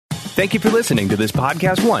Thank you for listening to this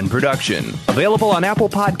Podcast One production. Available on Apple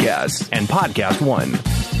Podcasts and Podcast One.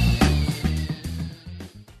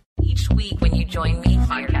 Each week when you join me,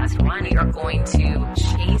 Podcast One, we are going to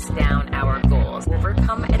chase down our goals,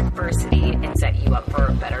 overcome adversity, and set you up for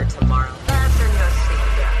a better tomorrow. That's your no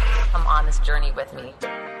secret. Come on this journey with me.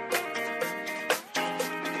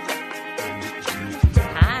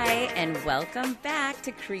 Hi, and welcome back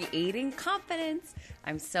to Creating Confidence.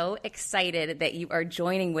 I'm so excited that you are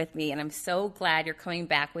joining with me, and I'm so glad you're coming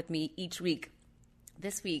back with me each week.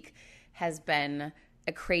 This week has been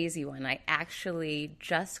a crazy one. I actually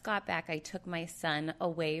just got back. I took my son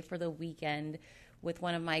away for the weekend with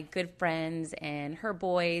one of my good friends and her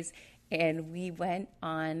boys, and we went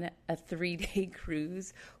on a 3-day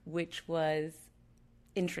cruise, which was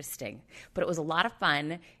interesting, but it was a lot of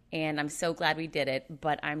fun, and I'm so glad we did it.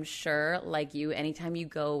 But I'm sure, like you, anytime you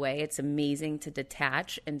go away, it's amazing to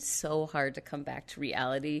detach and so hard to come back to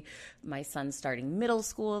reality. My son's starting middle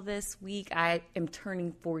school this week. I am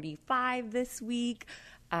turning 45 this week.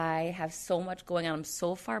 I have so much going on. I'm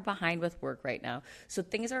so far behind with work right now. So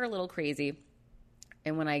things are a little crazy.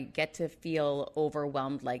 And when I get to feel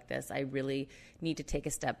overwhelmed like this, I really need to take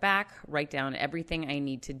a step back, write down everything I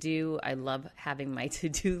need to do. I love having my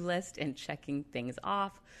to-do list and checking things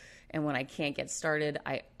off. And when I can't get started,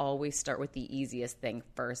 I always start with the easiest thing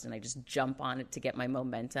first, and I just jump on it to get my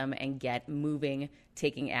momentum and get moving.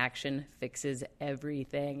 Taking action fixes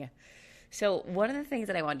everything. So one of the things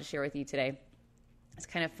that I wanted to share with you today, it's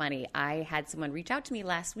kind of funny. I had someone reach out to me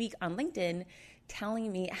last week on LinkedIn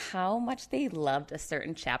telling me how much they loved a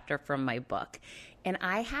certain chapter from my book. And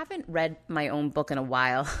I haven't read my own book in a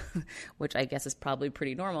while, which I guess is probably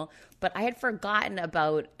pretty normal, but I had forgotten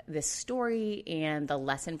about this story and the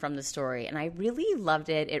lesson from the story. And I really loved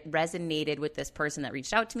it. It resonated with this person that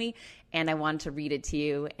reached out to me, and I wanted to read it to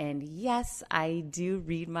you. And yes, I do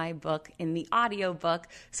read my book in the audiobook.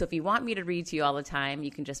 So if you want me to read to you all the time,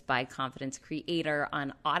 you can just buy Confidence Creator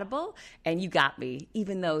on Audible, and you got me.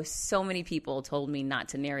 Even though so many people told me not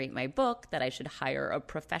to narrate my book, that I should hire a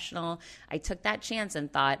professional, I took that chance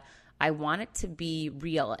and thought, I want it to be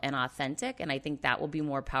real and authentic, and I think that will be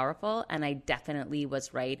more powerful, and I definitely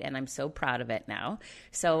was right, and I'm so proud of it now.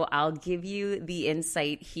 So I'll give you the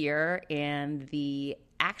insight here and the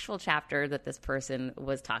actual chapter that this person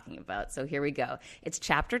was talking about. So here we go. It's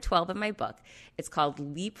chapter 12 in my book. It's called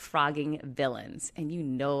Leapfrogging Villains, and you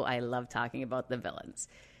know I love talking about the villains.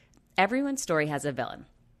 Everyone's story has a villain.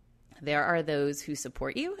 There are those who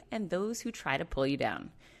support you and those who try to pull you down.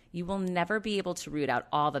 You will never be able to root out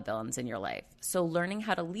all the villains in your life. So learning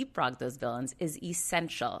how to leapfrog those villains is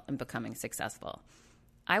essential in becoming successful.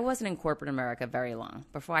 I wasn't in corporate America very long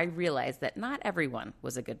before I realized that not everyone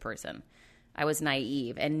was a good person. I was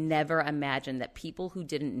naive and never imagined that people who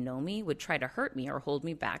didn't know me would try to hurt me or hold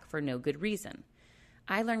me back for no good reason.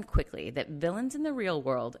 I learned quickly that villains in the real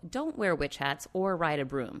world don't wear witch hats or ride a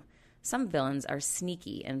broom. Some villains are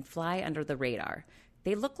sneaky and fly under the radar.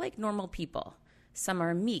 They look like normal people. Some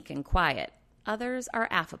are meek and quiet. Others are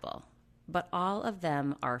affable. But all of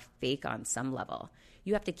them are fake on some level.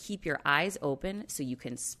 You have to keep your eyes open so you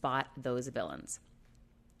can spot those villains.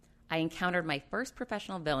 I encountered my first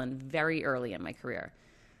professional villain very early in my career.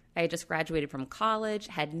 I had just graduated from college,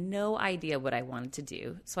 had no idea what I wanted to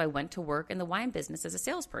do, so I went to work in the wine business as a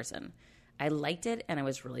salesperson. I liked it, and I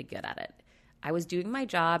was really good at it. I was doing my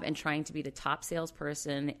job and trying to be the top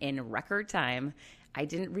salesperson in record time. I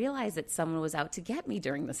didn't realize that someone was out to get me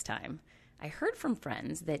during this time. I heard from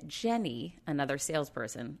friends that Jenny, another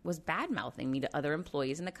salesperson, was bad-mouthing me to other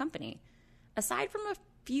employees in the company. Aside from a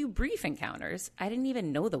few brief encounters, I didn't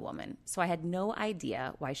even know the woman, so I had no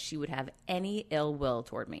idea why she would have any ill will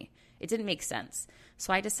toward me. It didn't make sense,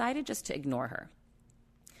 so I decided just to ignore her.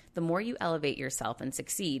 The more you elevate yourself and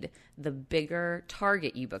succeed, the bigger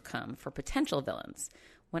target you become for potential villains.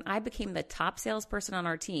 When I became the top salesperson on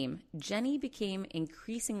our team, Jenny became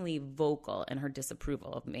increasingly vocal in her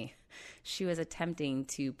disapproval of me. She was attempting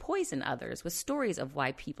to poison others with stories of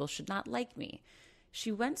why people should not like me.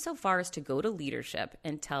 She went so far as to go to leadership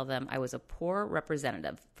and tell them I was a poor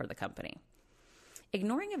representative for the company.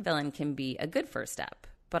 Ignoring a villain can be a good first step,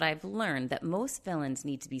 but I've learned that most villains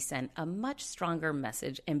need to be sent a much stronger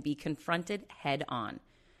message and be confronted head on.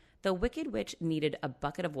 The Wicked Witch needed a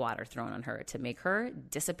bucket of water thrown on her to make her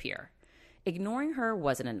disappear. Ignoring her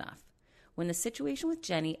wasn't enough. When the situation with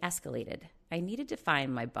Jenny escalated, I needed to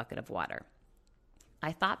find my bucket of water.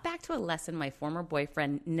 I thought back to a lesson my former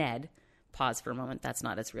boyfriend, Ned, pause for a moment, that's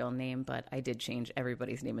not his real name, but I did change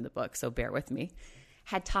everybody's name in the book, so bear with me,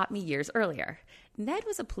 had taught me years earlier. Ned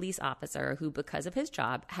was a police officer who, because of his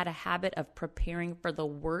job, had a habit of preparing for the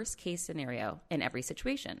worst case scenario in every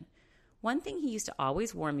situation. One thing he used to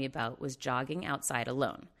always warn me about was jogging outside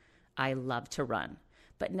alone. I love to run,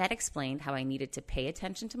 but Ned explained how I needed to pay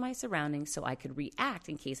attention to my surroundings so I could react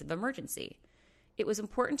in case of emergency. It was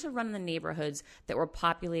important to run in the neighborhoods that were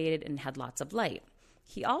populated and had lots of light.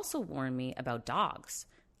 He also warned me about dogs.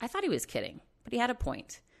 I thought he was kidding, but he had a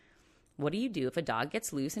point. What do you do if a dog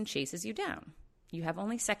gets loose and chases you down? You have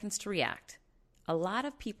only seconds to react. A lot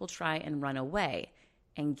of people try and run away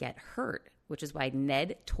and get hurt, which is why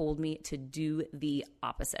Ned told me to do the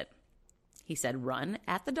opposite. He said, run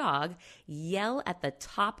at the dog, yell at the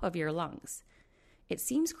top of your lungs. It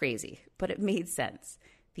seems crazy, but it made sense.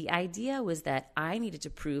 The idea was that I needed to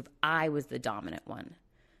prove I was the dominant one.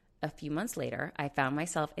 A few months later, I found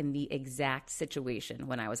myself in the exact situation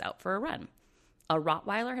when I was out for a run. A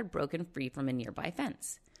Rottweiler had broken free from a nearby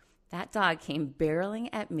fence. That dog came barreling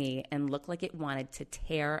at me and looked like it wanted to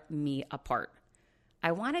tear me apart.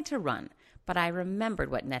 I wanted to run, but I remembered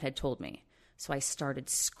what Ned had told me. So I started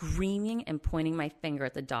screaming and pointing my finger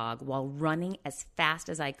at the dog while running as fast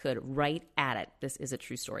as I could right at it. This is a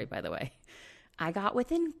true story, by the way. I got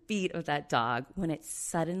within feet of that dog when it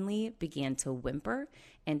suddenly began to whimper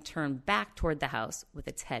and turn back toward the house with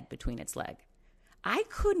its head between its legs. I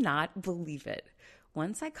could not believe it.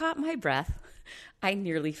 Once I caught my breath, I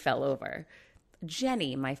nearly fell over.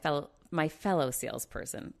 Jenny, my fellow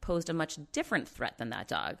salesperson, posed a much different threat than that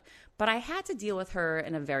dog, but I had to deal with her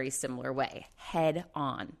in a very similar way, head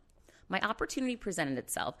on. My opportunity presented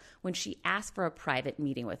itself when she asked for a private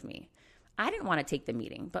meeting with me. I didn't want to take the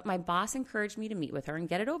meeting, but my boss encouraged me to meet with her and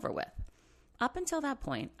get it over with. Up until that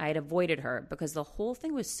point, I had avoided her because the whole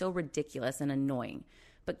thing was so ridiculous and annoying.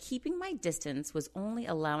 But keeping my distance was only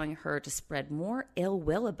allowing her to spread more ill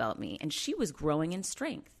will about me, and she was growing in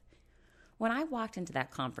strength. When I walked into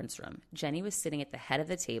that conference room, Jenny was sitting at the head of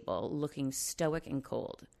the table, looking stoic and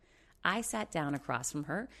cold. I sat down across from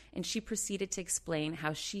her, and she proceeded to explain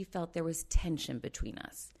how she felt there was tension between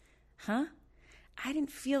us. Huh? I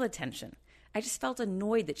didn't feel a tension. I just felt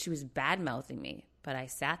annoyed that she was bad-mouthing me, but I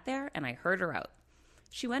sat there and I heard her out.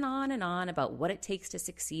 She went on and on about what it takes to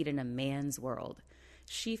succeed in a man's world.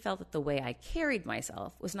 She felt that the way I carried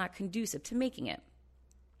myself was not conducive to making it.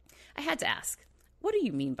 I had to ask, what do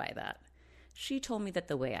you mean by that? She told me that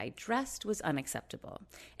the way I dressed was unacceptable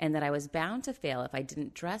and that I was bound to fail if I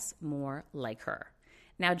didn't dress more like her.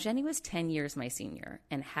 Now, Jenny was 10 years my senior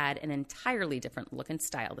and had an entirely different look and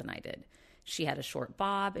style than I did. She had a short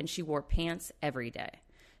bob and she wore pants every day.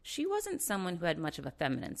 She wasn't someone who had much of a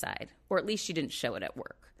feminine side, or at least she didn't show it at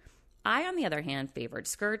work. I, on the other hand, favored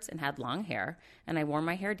skirts and had long hair, and I wore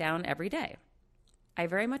my hair down every day. I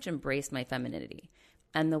very much embraced my femininity,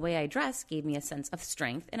 and the way I dressed gave me a sense of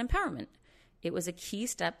strength and empowerment. It was a key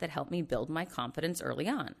step that helped me build my confidence early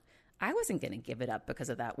on. I wasn't going to give it up because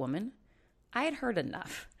of that woman. I had heard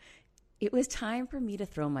enough. It was time for me to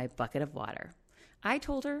throw my bucket of water. I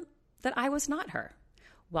told her that I was not her.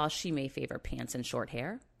 While she may favor pants and short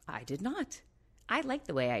hair, I did not. I liked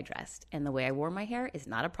the way I dressed, and the way I wore my hair is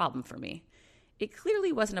not a problem for me. It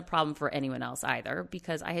clearly wasn't a problem for anyone else either,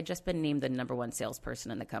 because I had just been named the #1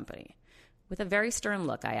 salesperson in the company. With a very stern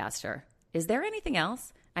look, I asked her, "Is there anything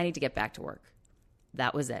else? I need to get back to work."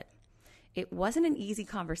 That was it. It wasn't an easy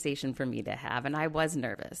conversation for me to have, and I was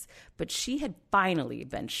nervous, but she had finally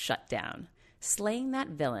been shut down. Slaying that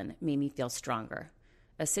villain made me feel stronger.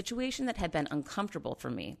 A situation that had been uncomfortable for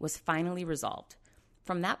me was finally resolved.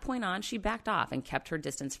 From that point on, she backed off and kept her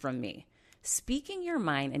distance from me. Speaking your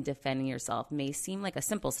mind and defending yourself may seem like a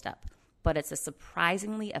simple step, but it's a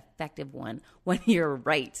surprisingly effective one when you're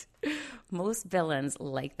right. Most villains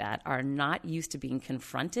like that are not used to being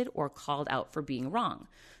confronted or called out for being wrong,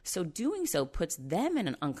 so doing so puts them in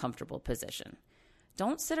an uncomfortable position.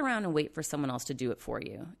 Don't sit around and wait for someone else to do it for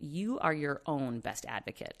you. You are your own best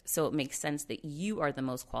advocate, so it makes sense that you are the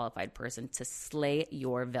most qualified person to slay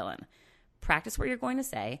your villain. Practice what you're going to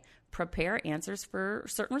say. Prepare answers for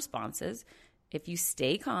certain responses. If you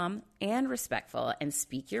stay calm and respectful and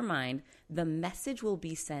speak your mind, the message will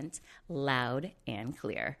be sent loud and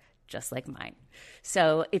clear, just like mine.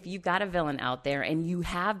 So if you've got a villain out there and you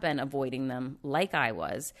have been avoiding them like I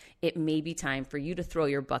was, it may be time for you to throw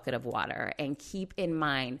your bucket of water and keep in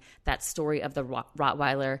mind that story of the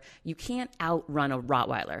Rottweiler. You can't outrun a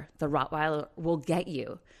Rottweiler. The Rottweiler will get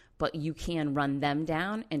you, but you can run them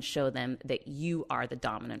down and show them that you are the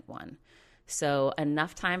dominant one. So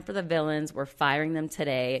enough time for the villains. We're firing them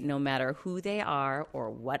today, no matter who they are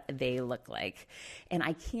or what they look like. And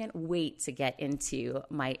I can't wait to get into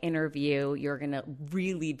my interview. You're going to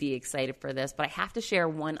really be excited for this, but I have to share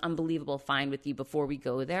one unbelievable find with you before we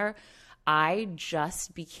go there. I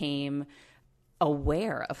just became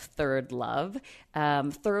aware of Third Love.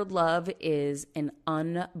 Third Love is an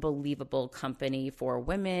unbelievable company for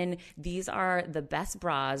women. These are the best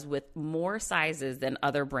bras with more sizes than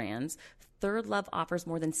other brands. Third Love offers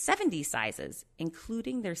more than 70 sizes,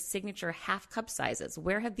 including their signature half cup sizes.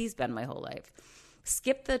 Where have these been my whole life?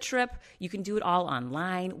 Skip the trip. You can do it all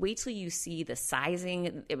online. Wait till you see the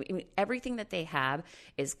sizing. Everything that they have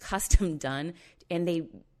is custom done, and they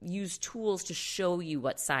use tools to show you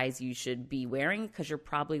what size you should be wearing because you're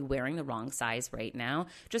probably wearing the wrong size right now.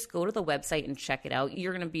 Just go to the website and check it out.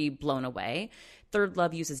 You're going to be blown away. Third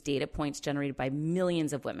Love uses data points generated by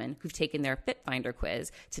millions of women who've taken their Fit Finder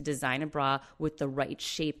quiz to design a bra with the right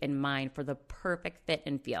shape in mind for the perfect fit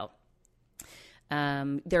and feel.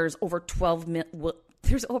 There's over 12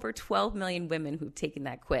 million women who've taken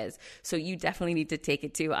that quiz. So you definitely need to take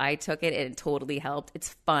it too. I took it and it totally helped. It's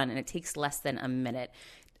fun and it takes less than a minute.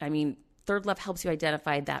 I mean, Third Love helps you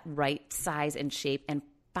identify that right size and shape and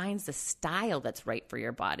finds the style that's right for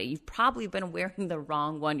your body. You've probably been wearing the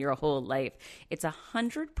wrong one your whole life. It's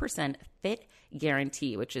 100% fit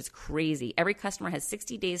guarantee, which is crazy. Every customer has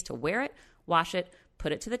 60 days to wear it, wash it,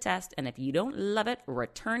 put it to the test, and if you don't love it,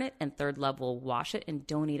 return it, and Third Love will wash it and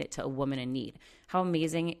donate it to a woman in need. How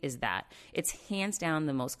amazing is that? It's hands down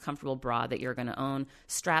the most comfortable bra that you're going to own.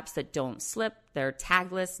 Straps that don't slip. They're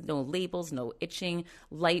tagless, no labels, no itching,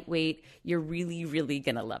 lightweight. You're really, really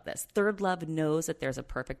going to love this. Third Love knows that there's a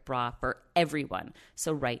perfect bra for everyone.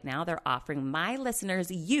 So right now they're offering my listeners,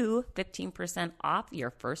 15% off your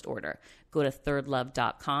first order. Go to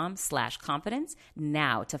thirdlove.com/confidence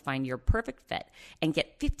now to find your perfect fit and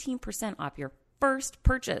get 15% off your first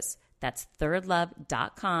purchase. That's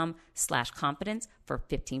thirdlove.com/confidence for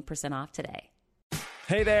 15% off today.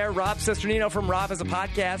 Hey there, Rob Cesternino from Rob Has a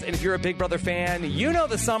Podcast. And if you're a Big Brother fan, you know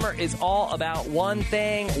the summer is all about one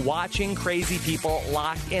thing, watching crazy people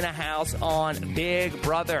locked in a house on Big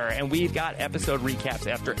Brother. And we've got episode recaps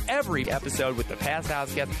after every episode with the past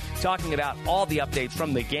house guests talking about all the updates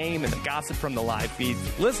from the game and the gossip from the live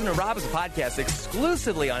feeds. Listen to Rob Has a Podcast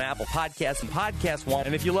exclusively on Apple Podcasts and Podcast One.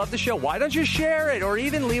 And if you love the show, why don't you share it or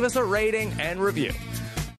even leave us a rating and review?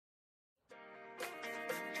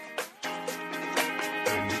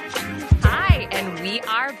 And we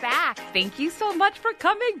are back. Thank you so much for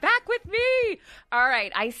coming back with me. All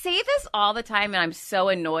right. I say this all the time, and I'm so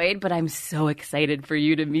annoyed, but I'm so excited for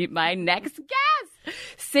you to meet my next guest.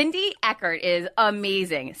 Cindy Eckert is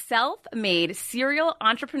amazing. Self-made serial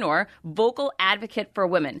entrepreneur, vocal advocate for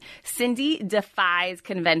women. Cindy defies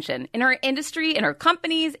convention in her industry, in her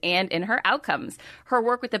companies, and in her outcomes. Her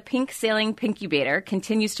work with the Pink Sailing Pinkubator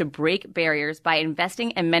continues to break barriers by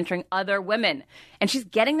investing and mentoring other women. And she's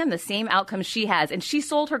getting them the same outcomes she has. And she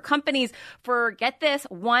sold her companies for, get this,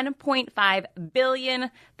 $1.5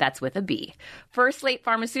 billion. That's with a B. First Slate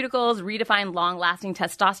Pharmaceuticals redefined long-lasting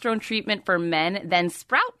testosterone treatment for men, then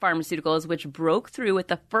Sprout Pharmaceuticals, which broke through with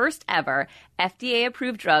the first ever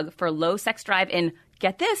FDA-approved drug for low sex drive in,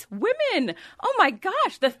 get this, women. Oh my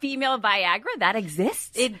gosh, the female Viagra, that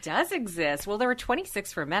exists? It does exist. Well, there were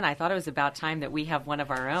 26 for men. I thought it was about time that we have one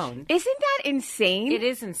of our own. Isn't that insane? It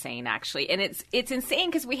is insane, actually. And it's insane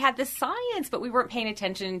because we had the science, but we weren't paying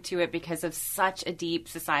attention to it because of such a deep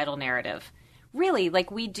societal narrative. Really,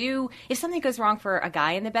 like we do, if something goes wrong for a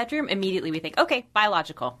guy in the bedroom, immediately we think, okay,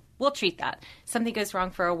 biological. We'll treat that. Something goes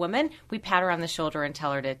wrong for a woman, we pat her on the shoulder and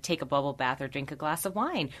tell her to take a bubble bath or drink a glass of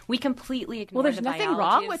wine. We completely ignore there's nothing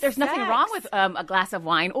wrong with a glass of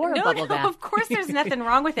wine or a bubble bath. Of course there's nothing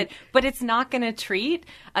wrong with it, but it's not going to treat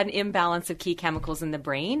an imbalance of key chemicals in the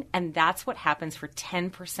brain, and that's what happens for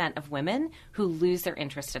 10% of women who lose their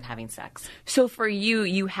interest in having sex. So for you,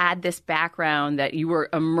 you had this background that you were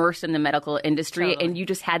immersed in the medical industry, Totally. And you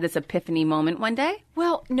just had this epiphany moment one day?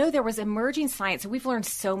 Well, no, there was emerging science. So we've learned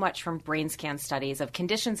so much from brain scan studies of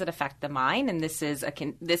conditions that affect the mind, and this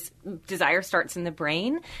desire starts in the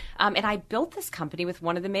brain. And I built this company with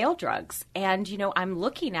one of the male drugs. And, I'm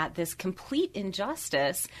looking at this complete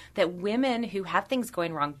injustice that women who have things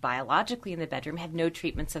going wrong biologically in the bedroom have no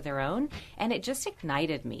treatments of their own. And it just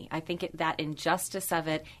ignited me. I think that injustice of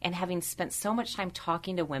it, and having spent so much time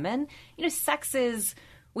talking to women, sex is...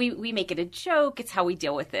 We make it a joke. It's how we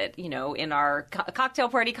deal with it, in our cocktail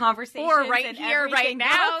party conversations. Or right here, right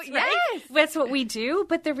now. Else, right? Yes. That's what we do.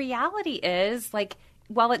 But the reality is,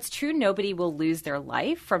 while it's true nobody will lose their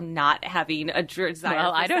life from not having a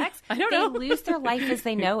desire for sex, I don't know. They lose their life as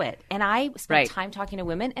they know it. And I spent time talking to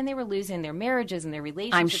women, and they were losing their marriages and their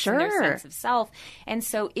relationships and their sense of self. And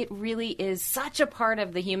so it really is such a part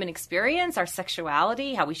of the human experience, our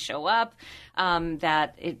sexuality, how we show up,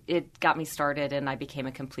 that it got me started, and I became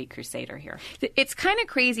a complete crusader here. It's kind of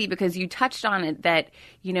crazy because you touched on it that,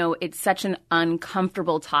 it's such an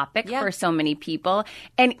uncomfortable topic for so many people.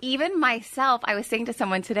 And even myself, I was saying to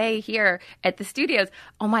someone today here at the studios,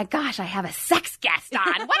 oh my gosh, I have a sex guest on.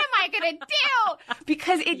 What am I going to do?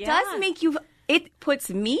 Because it does make you... It puts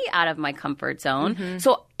me out of my comfort zone. Mm-hmm.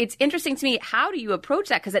 So it's interesting to me, how do you approach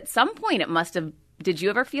that? Because at some point it must have... Did you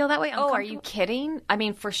ever feel that way? Oh, are you kidding? I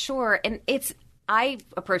mean, for sure. And I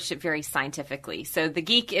approached it very scientifically. So the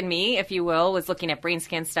geek in me, if you will, was looking at brain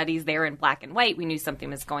scan studies there in black and white. We knew something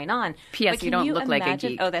was going on. P.S. You don't look like a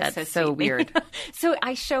geek. Oh, that's so weird. So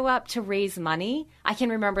I show up to raise money. I can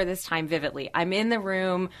remember this time vividly. I'm in the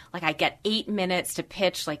room, I get 8 minutes to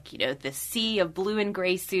pitch, the sea of blue and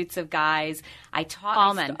gray suits of guys. I taught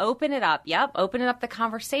all men. Open it up. Yep. Open it up the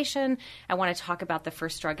conversation. I want to talk about the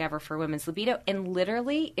first drug ever for women's libido. And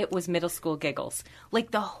literally, it was middle school giggles.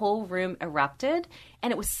 The whole room erupted.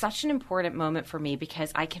 And it was such an important moment for me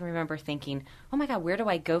because I can remember thinking, oh my God, where do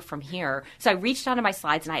I go from here? So I reached down to my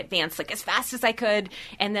slides and I advanced as fast as I could.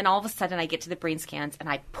 And then all of a sudden I get to the brain scans and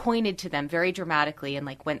I pointed to them very dramatically and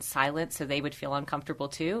went silent so they would feel uncomfortable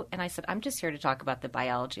too. And I said, I'm just here to talk about the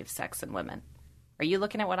biology of sex in women. Are you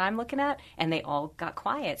looking at what I'm looking at? And they all got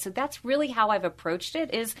quiet. So that's really how I've approached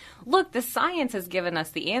it is, look, the science has given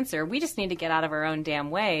us the answer. We just need to get out of our own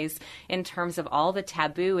damn ways in terms of all the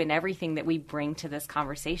taboo and everything that we bring to this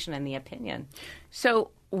conversation and the opinion.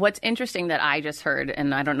 So what's interesting that I just heard,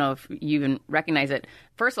 and I don't know if you even recognize it,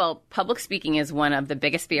 first of all, public speaking is one of the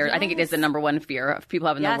biggest fears. Yes. I think it is the number one fear of people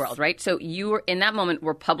have in the world, right? So you were in that moment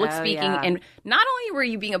were public speaking, and not only were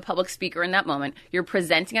you being a public speaker in that moment, you're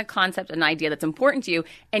presenting a concept, an idea that's important to you,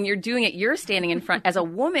 and you're doing it, you're standing in front as a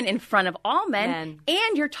woman in front of all men,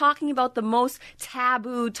 and you're talking about the most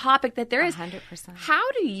taboo topic that there is. 100%.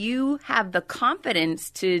 How do you have the confidence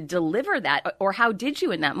to deliver that, or how did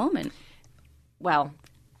you in that moment? Well,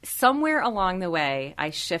 somewhere along the way, I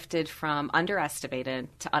shifted from underestimated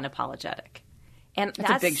to unapologetic. And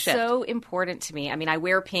that's a big shift. So important to me. I mean, I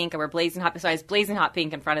wear pink. I wear blazing hot. So I was blazing hot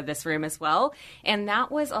pink in front of this room as well. And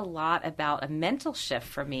that was a lot about a mental shift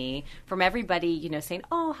for me from everybody, saying,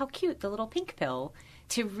 oh, how cute, the little pink pill,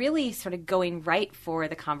 to really sort of going right for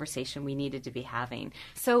the conversation we needed to be having.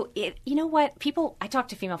 So you know what? I talk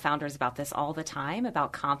to female founders about this all the time,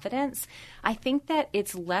 about confidence. I think that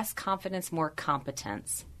it's less confidence, more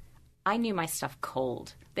competence. I knew my stuff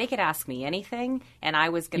cold. They could ask me anything, and I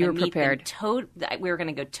was going to meet prepared. We were going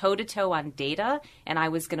to go toe-to-toe on data, and I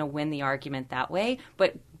was going to win the argument that way.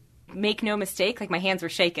 But make no mistake, my hands were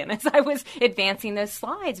shaking as I was advancing those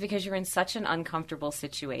slides because you're in such an uncomfortable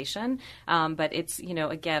situation. But it's,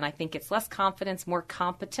 again, I think it's less confidence, more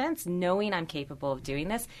competence, knowing I'm capable of doing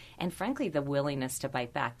this, and frankly, the willingness to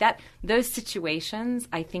bite back. Those situations,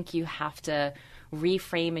 I think you have to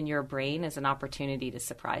reframe in your brain as an opportunity to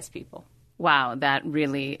surprise people. Wow, that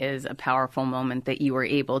really is a powerful moment that you were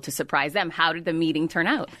able to surprise them. How did the meeting turn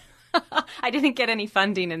out? I didn't get any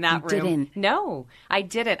funding in that room. Didn't? No, I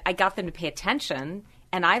didn't. I got them to pay attention,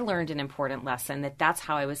 and I learned an important lesson that's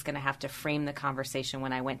how I was going to have to frame the conversation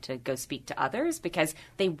when I went to go speak to others because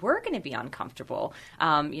they were going to be uncomfortable.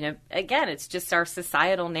 Again, it's just our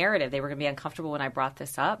societal narrative. They were going to be uncomfortable when I brought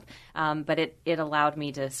this up, but it allowed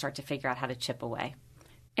me to start to figure out how to chip away.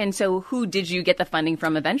 And so who did you get the funding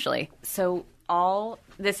from eventually? So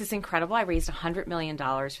this is incredible. I raised $100 million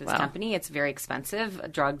for this company. It's very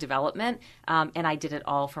expensive, drug development, and I did it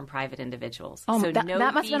all from private individuals. Oh, so that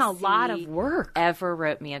must have been a lot of work. Ever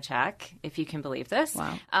wrote me a check, if you can believe this.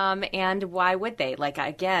 Wow. And why would they?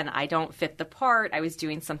 Again, I don't fit the part. I was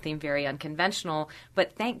doing something very unconventional,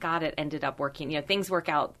 but thank God it ended up working. Things work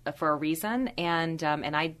out for a reason, and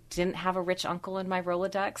I didn't have a rich uncle in my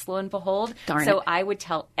Rolodex, lo and behold. Darn so it. I would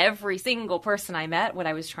tell every single person I met what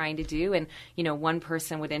I was trying to do, and one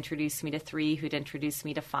person would introduce me to 3, who'd introduce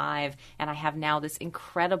me to 5, and I have now this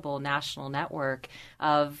incredible national network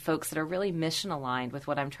of folks that are really mission aligned with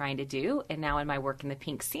what I'm trying to do. And now in my work in the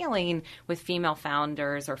Pink Ceiling with female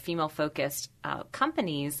founders or female focused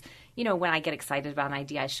companies, when I get excited about an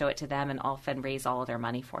idea, I show it to them and often raise all of their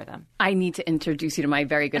money for them. I need to introduce you to my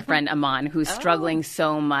very good friend, Aman, who's struggling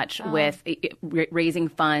so much with raising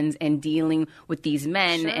funds and dealing with these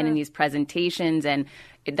men and in these presentations. And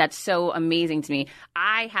that's so amazing to me.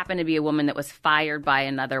 I happen to be a woman that was fired by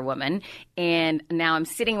another woman, and now I'm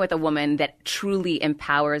sitting with a woman that truly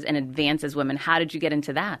empowers and advances women. How did you get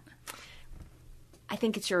into that? I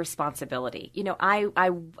think it's your responsibility.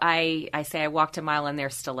 I say I walked a mile in their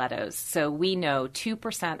stilettos. So we know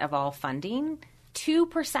 2% of all funding,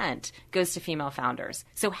 2% goes to female founders.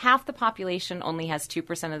 So half the population only has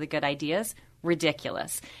 2% of the good ideas.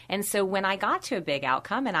 Ridiculous. And so when I got to a big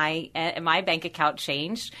outcome and my bank account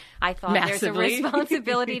changed, I thought Massively. There's a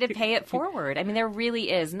responsibility to pay it forward. I mean, there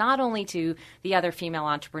really is, not only to the other female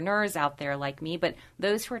entrepreneurs out there like me, but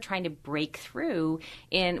those who are trying to break through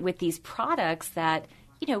with these products that,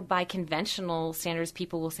 by conventional standards,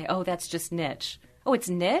 people will say, oh, that's just niche. Oh, it's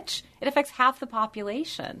niche? It affects half the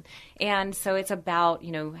population. And so it's about,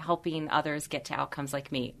 helping others get to outcomes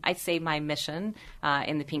like me. I'd say my mission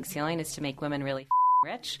in the Pink Ceiling is to make women really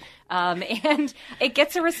rich. And it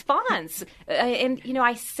gets a response.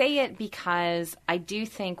 I say it because I do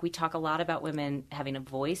think we talk a lot about women having a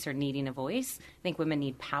voice or needing a voice. I think women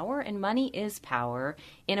need power, and money is power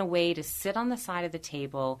in a way to sit on the side of the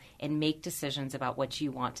table and make decisions about what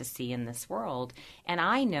you want to see in this world. And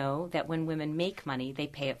I know that when women make money, they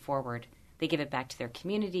pay it forward. They give it back to their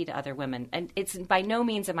community, to other women. And it's by no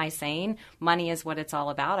means am I saying money is what it's all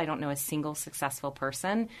about. I don't know a single successful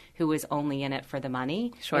person who was only in it for the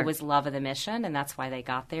money. Sure. It was love of the mission, and that's why they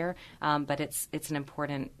got there. But it's an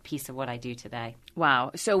important piece of what I do today. Wow.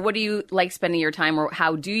 So what do you like spending your time, or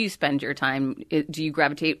how do you spend your time? Do you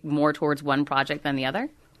gravitate more towards one project than the other?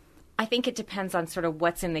 I think it depends on sort of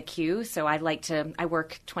what's in the queue. So I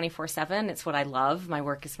work 24/7. It's what I love. My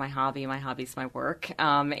work is my hobby. My hobby is my work.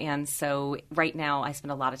 And so right now I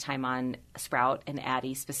spend a lot of time on Sprout and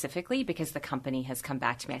Addie specifically because the company has come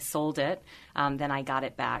back to me. I sold it. Then I got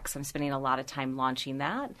it back. So I'm spending a lot of time launching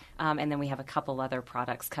that. And then we have a couple other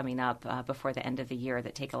products coming up before the end of the year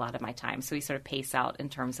that take a lot of my time. So we sort of pace out in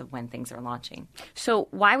terms of when things are launching. So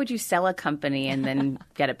why would you sell a company and then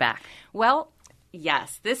get it back? Well,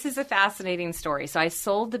 yes, this is a fascinating story. So I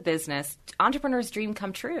sold the business. Entrepreneur's dream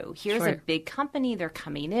come true. Here's a big company. They're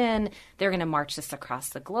coming in. They're going to march this across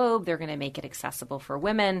the globe. They're going to make it accessible for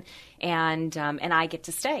women. And I get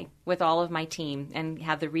to stay with all of my team and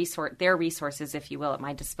have their resources, if you will, at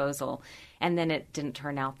my disposal. And then it didn't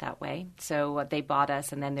turn out that way. So they bought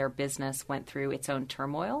us, and then their business went through its own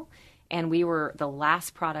turmoil. And we were the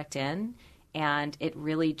last product in. And it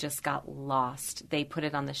really just got lost. They put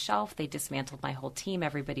it on the shelf. They dismantled my whole team.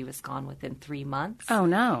 Everybody was gone within 3 months. Oh,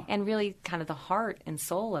 no. And really kind of the heart and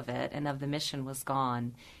soul of it and of the mission was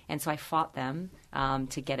gone. And so I fought them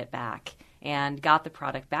to get it back and got the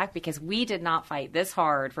product back because we did not fight this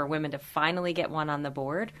hard for women to finally get one on the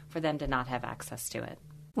board, for them to not have access to it.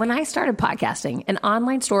 When I started podcasting, an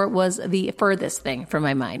online store was the furthest thing from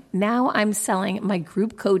my mind. Now I'm selling my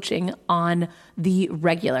group coaching on the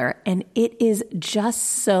regular, and it is just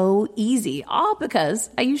so easy, all because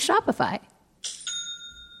I use Shopify.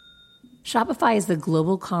 Shopify is the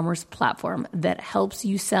global commerce platform that helps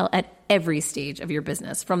you sell at every stage of your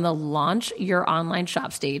business, from the launch your online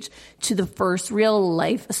shop stage to the first real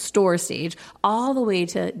life store stage, all the way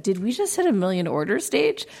to, did we just hit 1 million orders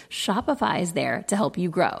stage? Shopify is there to help you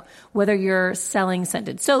grow. Whether you're selling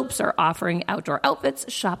scented soaps or offering outdoor outfits,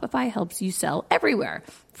 Shopify helps you sell everywhere.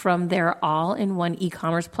 From their all-in-one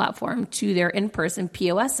e-commerce platform to their in-person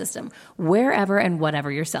POS system, wherever and whatever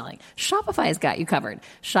you're selling, Shopify's got you covered.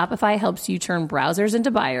 Shopify helps you turn browsers into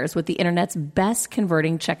buyers with the internet's best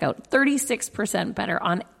converting checkout, 36% better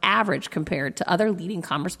on average compared to other leading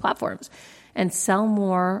commerce platforms. And sell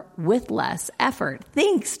more with less effort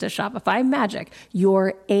thanks to Shopify Magic,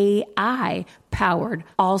 your AI-powered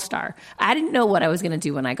all-star. I didn't know what I was going to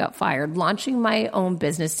do when I got fired. Launching my own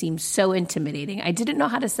business seemed so intimidating. I didn't know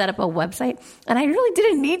how to set up a website, and I really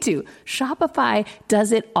didn't need to. Shopify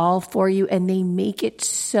does it all for you, and they make it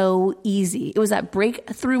so easy. It was that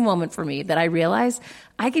breakthrough moment for me that I realized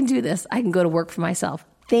I can do this. I can go to work for myself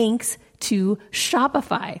thanks to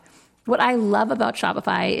Shopify. What I love about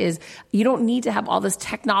Shopify is you don't need to have all this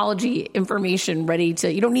technology information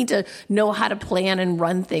you don't need to know how to plan and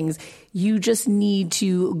run things. You just need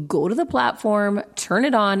to go to the platform, turn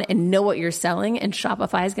it on, and know what you're selling. And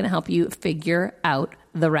Shopify is going to help you figure out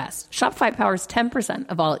the rest. Shopify powers 10%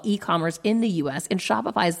 of all e-commerce in the U.S., and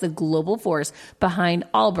Shopify is the global force behind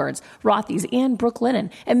Allbirds, Rothy's, and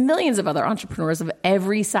Brooklinen, and millions of other entrepreneurs of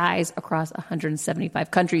every size across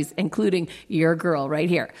 175 countries, including your girl right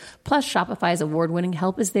here. Plus, Shopify's award-winning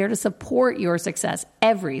help is there to support your success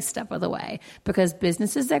every step of the way, because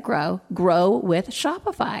businesses that grow, grow with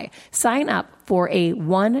Shopify. Sign up for a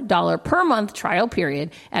 $1 per month trial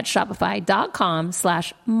period at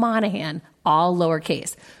shopify.com/Monahan, all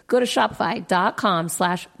lowercase. Go to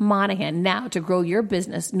shopify.com/Monahan now to grow your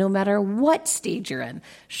business no matter what stage you're in.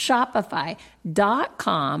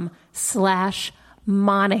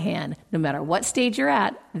 Shopify.com/Monahan. No matter what stage you're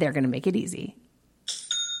at, they're going to make it easy.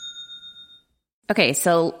 Okay,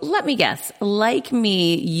 so let me guess. Like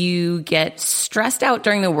me, you get stressed out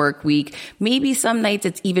during the work week. Maybe some nights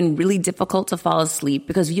it's even really difficult to fall asleep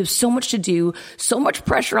because you have so much to do, so much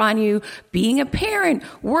pressure on you, being a parent,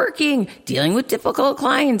 working, dealing with difficult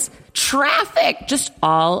clients, traffic, just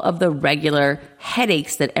all of the regular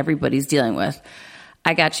headaches that everybody's dealing with.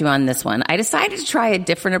 I got you on this one. I decided to try a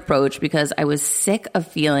different approach because I was sick of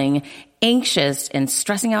feeling anxious and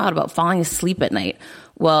stressing out about falling asleep at night.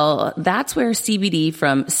 Well, that's where CBD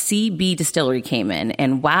from CB Distillery came in.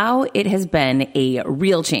 And wow, it has been a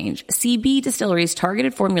real change. CB Distillery's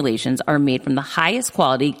targeted formulations are made from the highest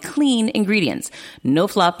quality, clean ingredients. No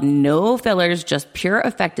fluff, no fillers, just pure,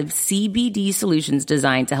 effective CBD solutions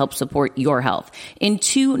designed to help support your health. In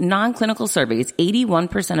 2 non-clinical surveys,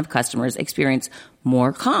 81% of customers experience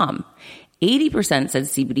more calm. 80% said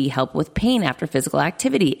CBD helped with pain after physical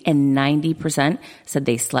activity, and 90% said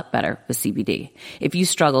they slept better with CBD. If you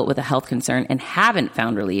struggle with a health concern and haven't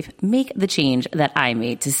found relief, make the change that I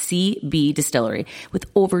made to CB Distillery. With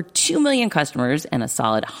over 2 million customers and a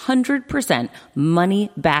solid 100%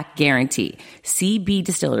 money-back guarantee, CB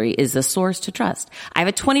Distillery is the source to trust. I have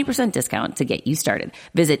a 20% discount to get you started.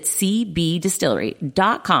 Visit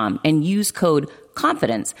cbdistillery.com and use code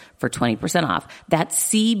confidence for 20% off. That's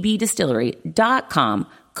cbdistillery.com,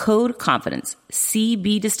 code confidence,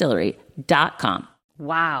 cbdistillery.com.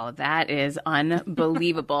 Wow, that is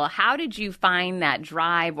unbelievable. How did you find that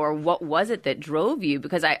drive, or what was it that drove you?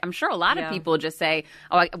 Because I'm sure a lot of people just say,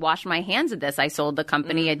 oh, I washed my hands of this. I sold the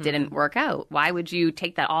company. It didn't work out. Why would you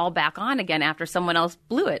take that all back on again after someone else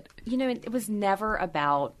blew it? You know, it was never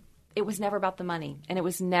about the money, and it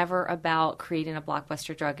was never about creating a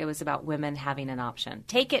blockbuster drug. It was about women having an option.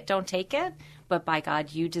 Take it, don't take it, but by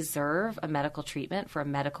God, you deserve a medical treatment for a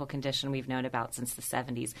medical condition we've known about since the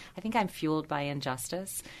 70s. I think I'm fueled by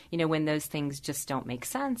injustice. You know, when those things just don't make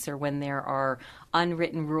sense, or when there are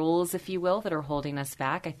unwritten rules, if you will, that are holding us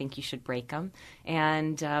back, I think you should break them.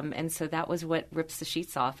 And so that was what rips the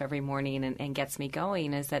sheets off every morning and gets me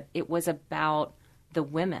going, is that it was about the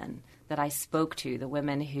women that I spoke to, the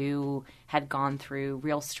women who had gone through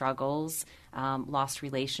real struggles, lost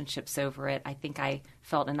relationships over it. I think I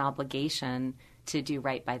felt an obligation to do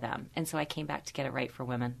right by them. And so I came back to get it right for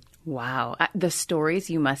women. Wow. The stories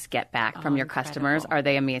you must get back from your customers, are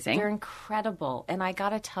they amazing? They're incredible. And I got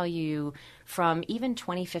to tell you, from even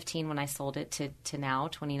 2015 when I sold it to now,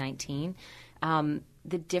 2019,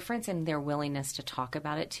 the difference in their willingness to talk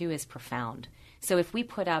about it too is profound. So if we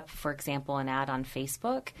put up, for example, an ad on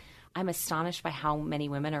Facebook, I'm astonished by how many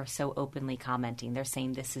women are so openly commenting. They're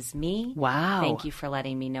saying, this is me. Wow. Thank you for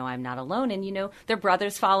letting me know I'm not alone. And, you know, their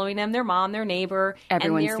brother's following them, their mom, their neighbor.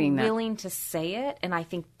 Everyone's seeing that. And they're willing to say it. And I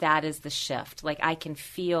think that is the shift. Like, I can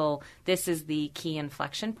feel this is the key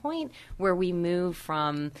inflection point where we move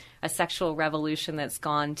from a sexual revolution that's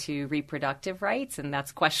gone to reproductive rights, and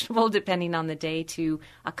that's questionable depending on the day, to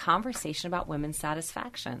a conversation about women's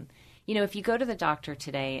satisfaction. You know, if you go to the doctor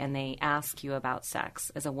today and they ask you about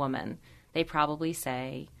sex as a woman, they probably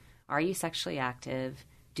say, are you sexually active?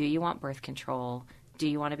 Do you want birth control? Do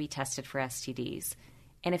you want to be tested for STDs?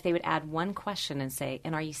 And if they would add one question and say,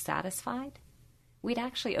 and are you satisfied? We'd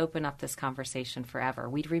actually open up this conversation forever.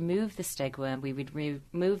 We'd remove the stigma, we would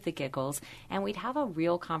remove the giggles, and we'd have a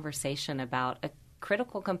real conversation about a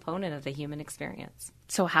critical component of the human experience.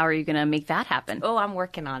 So how are you going to make that happen? Oh, I'm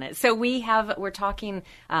working on it. So we have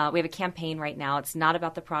a campaign right now. It's not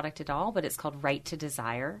about the product at all, but it's called Right to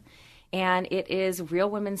Desire. And it is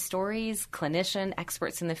real women's stories, clinician,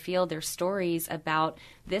 experts in the field, their stories about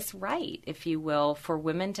this right, if you will, for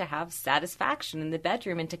women to have satisfaction in the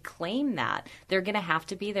bedroom and to claim that. They're going to have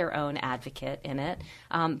to be their own advocate in it.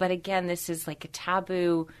 But again, this is like a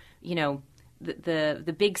taboo, you know,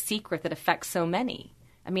 the big secret that affects so many.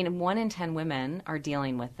 I mean, 1 in 10 women are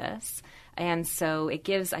dealing with this. And so it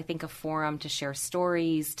gives, I think, a forum to share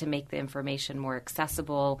stories, to make the information more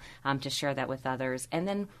accessible, to share that with others. And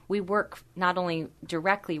then we work not only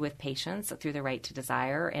directly with patients through the Right to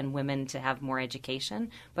Desire and women to have more education,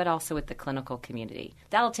 but also with the clinical community.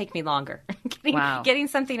 That'll take me longer. Getting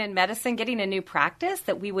something in medicine, getting a new practice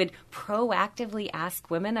that we would proactively ask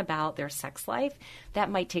women about their sex life, that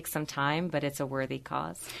might take some time, but it's a worthy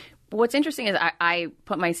cause. What's interesting is I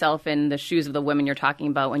put myself in the shoes of the women you're talking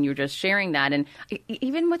about when you were just sharing that. And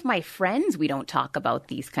even with my friends, we don't talk about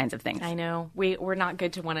these kinds of things. I know. We're not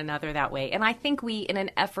good to one another that way. And I think we, in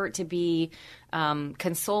an effort to be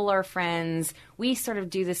console our friends, we sort of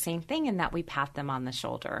do the same thing in that we pat them on the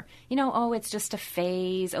shoulder. Oh, it's just a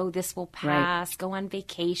phase. Oh, this will pass. Right. Go on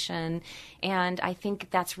vacation. And I think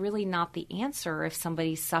that's really not the answer if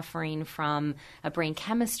somebody's suffering from a brain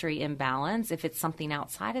chemistry imbalance, if it's something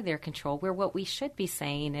outside of their control, where what we should be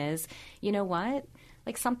saying is, you know what?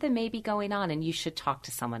 Like, something may be going on and you should talk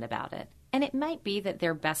to someone about it. And it might be that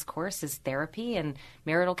their best course is therapy and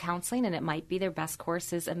marital counseling, and it might be their best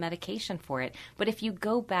course is a medication for it. But if you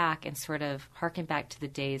go back and sort of harken back to the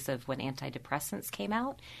days of when antidepressants came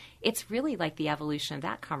out, it's really like the evolution of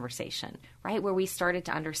that conversation, right? Where we started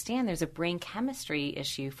to understand there's a brain chemistry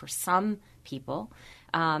issue for some people,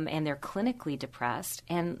 and they're clinically depressed,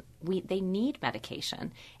 and they need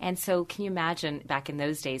medication. And so can you imagine back in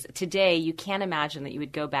those days? Today, you can't imagine that you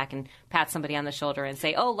would go back and pat somebody on the shoulder and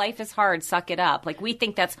say, oh, life is hard, suck it up. Like, we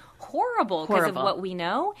think that's horrible because of what we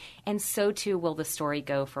know. And so, too, will the story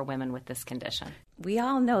go for women with this condition. We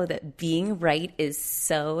all know that being right is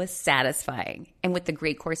so satisfying. And with the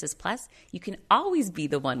Great Courses Plus, you can always be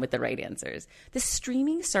the one with the right answers. The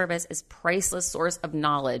streaming service is a priceless source of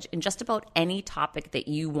knowledge in just about any topic that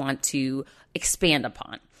you want to expand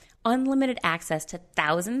upon. Unlimited access to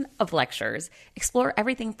thousands of lectures, explore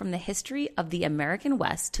everything from the history of the American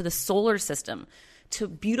West to the solar system, to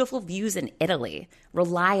beautiful views in Italy,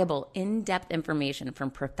 reliable, in-depth information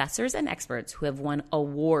from professors and experts who have won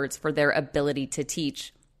awards for their ability to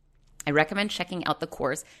teach. I recommend checking out the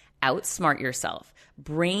course Outsmart Yourself,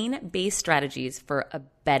 Brain-Based Strategies for a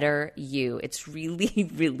Better You. It's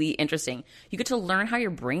really, really interesting. You get to learn how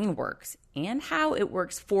your brain works and how it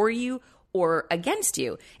works for you or against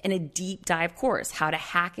you in a deep dive course, how to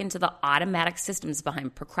hack into the automatic systems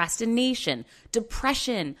behind procrastination,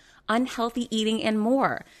 depression, unhealthy eating, and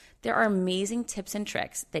more. There are amazing tips and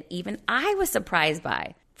tricks that even I was surprised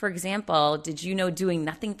by. For example, did you know doing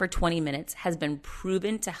nothing for 20 minutes has been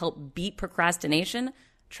proven to help beat procrastination?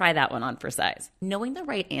 Try that one on for size. Knowing the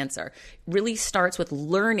right answer really starts with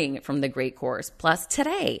learning from the Great Course. Plus,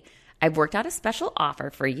 today, I've worked out a special offer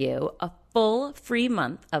for you, a full free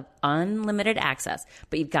month of unlimited access,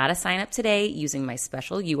 but you've got to sign up today using my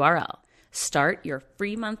special URL. Start your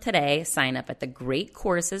free month today. Sign up at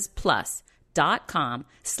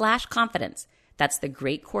thegreatcoursesplus.com/confidence. That's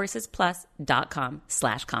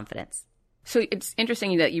thegreatcoursesplus.com/confidence. So it's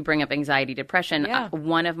interesting that you bring up anxiety, depression. Yeah.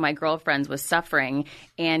 One of my girlfriends was suffering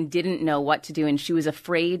and didn't know what to do, and she was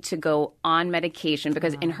afraid to go on medication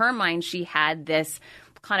because in her mind she had this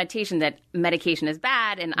connotation that medication is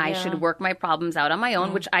bad and I should work my problems out on my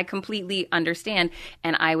own, which I completely understand.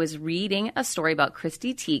 And I was reading a story about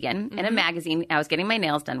Christy Teigen in a magazine. I was getting my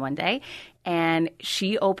nails done one day, and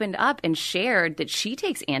she opened up and shared that she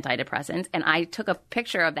takes antidepressants. And I took a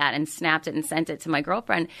picture of that and snapped it and sent it to my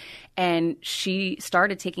girlfriend. And she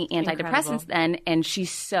started taking antidepressants then, and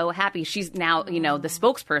she's so happy. She's now, the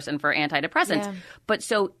spokesperson for antidepressants. Yeah. But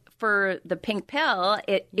so for the pink pill,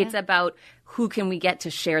 it's about who can we get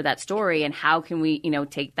to share that story and how can we,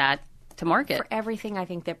 take that to market. For everything, I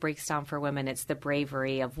think, that breaks down for women, it's the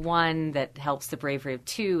bravery of one that helps the bravery of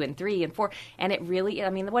 2 and 3 and 4. And it really,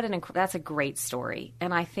 that's a great story.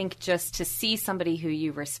 And I think just to see somebody who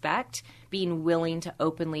you respect being willing to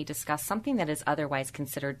openly discuss something that is otherwise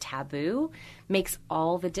considered taboo makes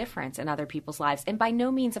all the difference in other people's lives. And by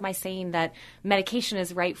no means am I saying that medication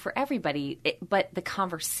is right for everybody, but the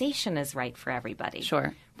conversation is right for everybody.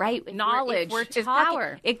 Sure. Right? Knowledge is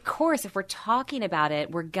power. Of course, if we're talking about it,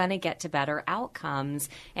 we're going to get to better outcomes,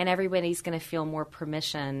 and everybody's going to feel more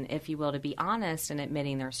permission, if you will, to be honest and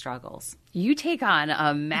admitting their struggles. You take on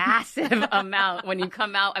a massive amount when you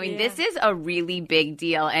come out. This is a really big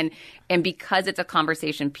deal. And because it's a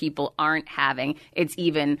conversation people aren't having, it's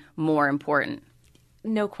even more important.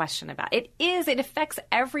 No question about it. It is. It affects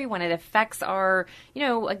everyone. It affects our,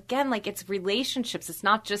 it's relationships. It's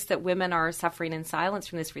not just that women are suffering in silence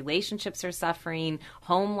from this. Relationships are suffering.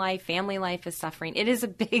 Home life, family life is suffering. It is a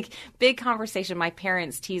big, big conversation. My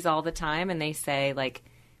parents tease all the time, and they say,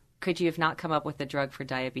 could you have not come up with a drug for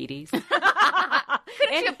diabetes?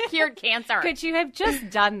 Couldn't you have cured cancer? Could you have just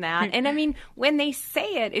done that? And I mean, when they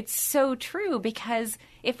say it, it's so true, because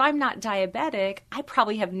if I'm not diabetic, I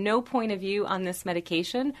probably have no point of view on this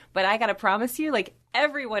medication, but I got to promise you, like,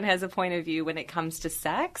 everyone has a point of view when it comes to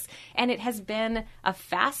sex. And it has been a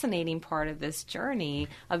fascinating part of this journey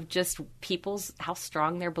of just how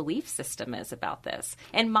strong their belief system is about this.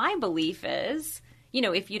 And my belief is,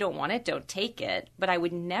 if you don't want it, don't take it. But I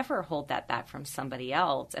would never hold that back from somebody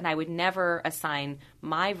else. And I would never assign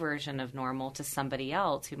my version of normal to somebody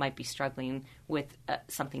else who might be struggling with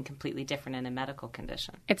something completely different in a medical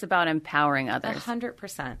condition. It's about empowering others.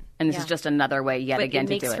 100%. And this is just another way again to do it. It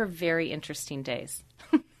makes for very interesting days.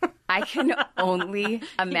 I can only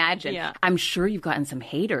imagine. Yeah. I'm sure you've gotten some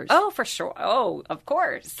haters. Oh, for sure. Oh, of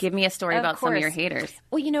course. Give me a story about some of your haters.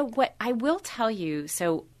 Well, you know what? I will tell you.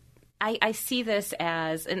 So I see this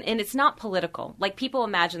as, and it's not political. Like, people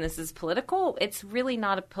imagine this is political. It's really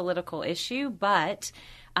not a political issue. But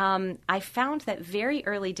I found that very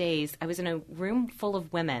early days, I was in a room full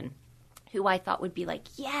of women who I thought would be like,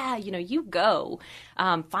 yeah, you go.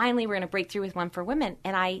 Finally, we're going to break through with One for Women.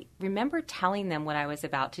 And I remember telling them what I was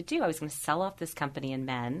about to do. I was going to sell off this company in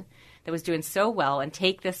men that was doing so well and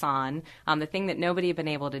take this on, the thing that nobody had been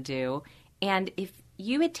able to do. And if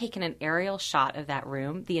you had taken an aerial shot of that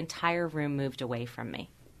room, the entire room moved away from me.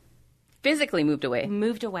 Physically moved away?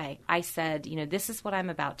 Moved away. I said, this is what I'm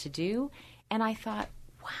about to do. And I thought,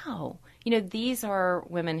 wow, these are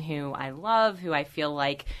women who I love, who I feel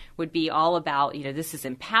like would be all about, this is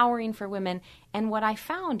empowering for women. And what I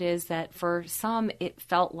found is that for some, it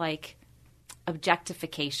felt like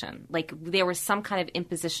objectification, like there was some kind of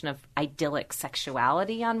imposition of idyllic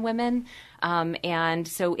sexuality on women. And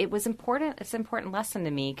so it was important. It's an important lesson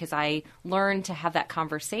to me, because I learned to have that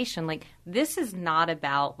conversation. Like, this is not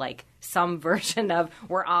about like some version of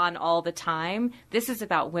we're on all the time. This is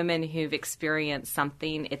about women who've experienced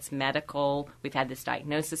something. It's medical. We've had this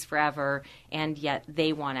diagnosis forever, and yet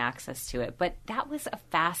they want access to it. But that was a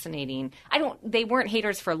fascinating, they weren't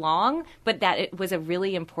haters for long, but that it was a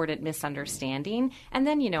really important misunderstanding. And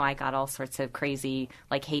then, I got all sorts of crazy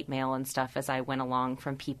like hate mail and stuff as I went along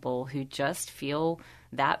from people who just feel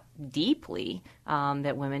that deeply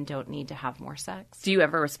that women don't need to have more sex. Do you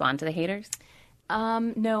ever respond to the haters?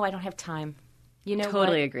 No, I don't have time.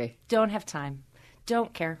 Totally agree. Don't have time.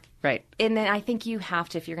 Don't care. Right. And then I think you have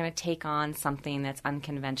to, if you're going to take on something that's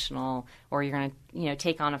unconventional, or you're going to,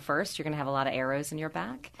 take on a first, you're going to have a lot of arrows in your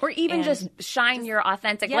back. Or even just shine your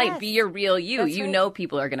authentic light. Be your real you. That's right. Know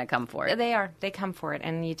people are going to come for it. They are. They come for it.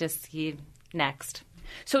 And next.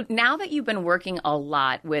 So now that you've been working a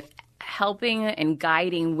lot with helping and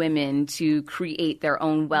guiding women to create their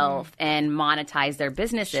own wealth and monetize their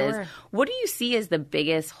businesses, what do you see as the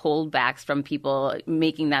biggest holdbacks from people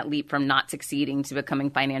making that leap from not succeeding to becoming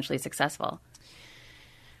financially successful?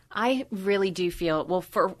 I really do feel, well,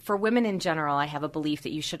 for women in general, I have a belief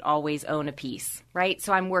that you should always own a piece, right?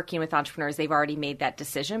 So I'm working with entrepreneurs. They've already made that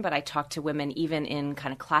decision, but I talk to women even in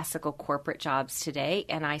kind of classical corporate jobs today,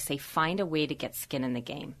 and I say, find a way to get skin in the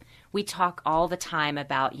game. We talk all the time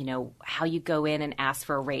about, how you go in and ask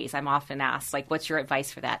for a raise. I'm often asked, like, what's your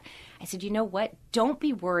advice for that? I said, you know what? Don't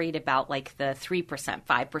be worried about like the 3%, 5%,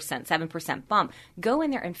 7% bump. Go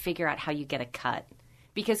in there and figure out how you get a cut.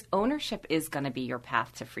 Because ownership is going to be your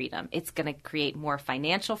path to freedom. It's going to create more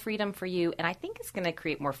financial freedom for you. And I think it's going to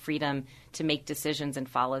create more freedom to make decisions and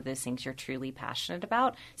follow those things you're truly passionate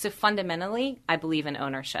about. So fundamentally, I believe in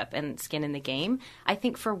ownership and skin in the game. I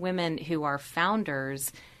think for women who are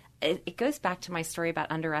founders, it goes back to my story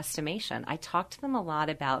about underestimation. I talk to them a lot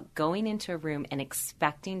about going into a room and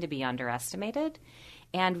expecting to be underestimated,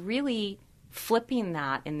 and really flipping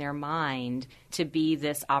that in their mind to be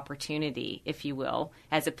this opportunity, if you will,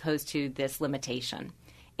 as opposed to this limitation.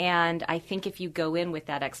 And I think if you go in with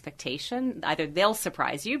that expectation, either they'll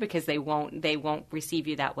surprise you because they won't receive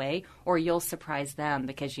you that way, or you'll surprise them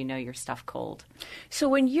because your stuff cold. So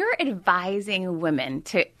when you're advising women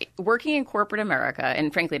to working in corporate America,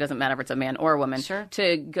 and frankly, it doesn't matter if it's a man or a woman,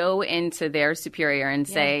 to go into their superior and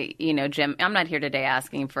say, Jim, I'm not here today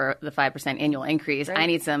asking for the 5% annual increase. Right.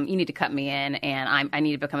 You need to cut me in, and I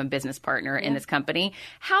need to become a business partner in this company.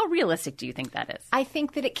 How realistic do you think that is? I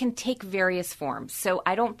think that it can take various forms. So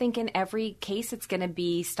I don't think in every case it's going to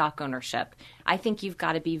be stock ownership. I think you've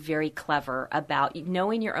got to be very clever about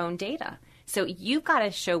knowing your own data. So you've got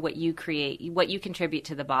to show what you create, what you contribute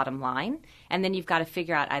to the bottom line, and then you've got to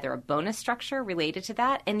figure out either a bonus structure related to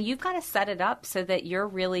that, and you've got to set it up so that you're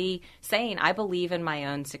really saying, I believe in my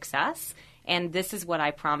own success, and this is what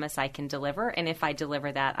I promise I can deliver. And if I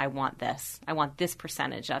deliver that, I want this. I want this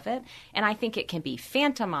percentage of it. And I think it can be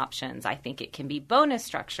phantom options. I think it can be bonus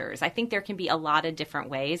structures. I think there can be a lot of different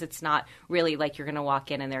ways. It's not really like you're going to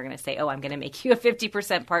walk in and they're going to say, oh, I'm going to make you a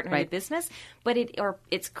 50% partner in the business. But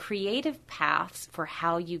it's creative paths for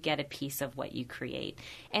how you get a piece of what you create.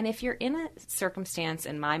 And if you're in a circumstance,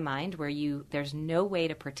 in my mind, where there's no way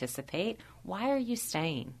to participate, why are you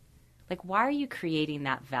staying? Like, why are you creating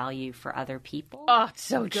that value for other people? Oh,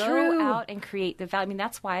 so true. Go out and create the value. I mean,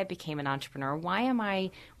 that's why I became an entrepreneur. Why am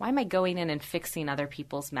I going in and fixing other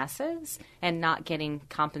people's messes and not getting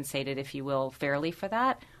compensated, if you will, fairly for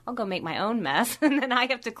that? I'll go make my own mess, and then I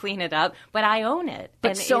have to clean it up, but I own it.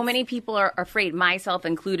 But so many people are afraid, myself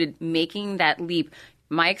included, making that leap.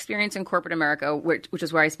 My experience in corporate America, which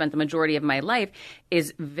is where I spent the majority of my life,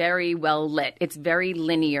 is very well lit. It's very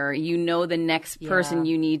linear. You know the next person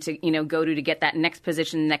you need to, go to get that next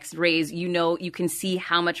position, next raise. You can see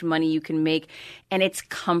how much money you can make, and it's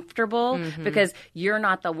comfortable because you're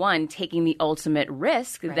not the one taking the ultimate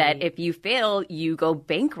risk that if you fail, you go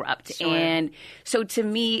bankrupt. Sure. And so to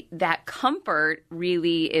me, that comfort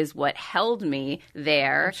really is what held me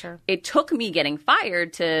there. Sure. It took me getting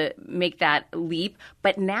fired to make that leap.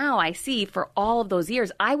 But now I see for all of those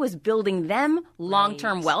years, I was building them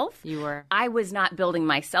long-term wealth. You were. I was not building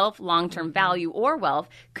myself long-term value or wealth.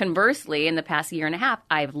 Conversely, in the past year and a half,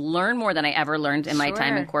 I've learned more than I ever learned in my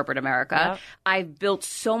time in corporate America. Yep. I've built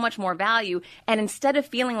so much more value. And instead of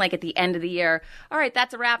feeling like at the end of the year, all right,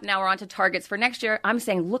 that's a wrap, now we're on to targets for next year, I'm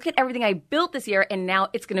saying, look at everything I built this year, and now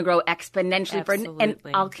it's going to grow exponentially. And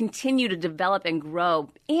I'll continue to develop and grow.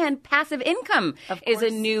 And passive income is a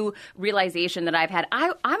new realization that I've had.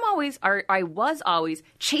 I was always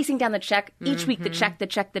chasing down the check each week,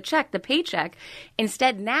 the paycheck.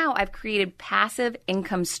 Instead, now I've created passive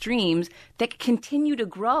income streams that continue to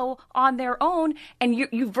grow on their own. And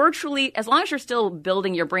you virtually, as long as you're still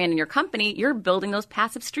building your brand and your company, you're building those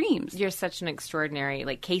passive streams. You're such an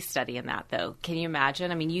extraordinary case study in that, though. Can you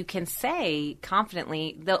imagine? I mean, you can say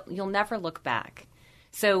confidently that you'll never look back.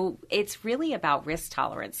 So it's really about risk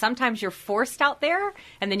tolerance. Sometimes you're forced out there,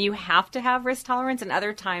 and then you have to have risk tolerance. And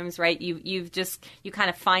other times, right, you kind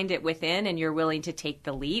of find it within, and you're willing to take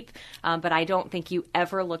the leap. But I don't think you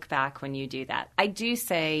ever look back when you do that. I do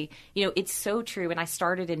say, it's so true. And I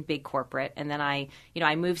started in big corporate, and then I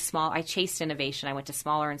moved small. I chased innovation. I went to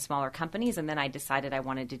smaller and smaller companies, and then I decided I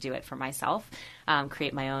wanted to do it for myself,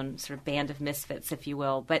 create my own sort of band of misfits, if you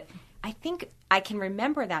will. But I think I can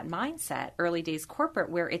remember that mindset, early days corporate,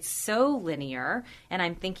 where it's so linear, and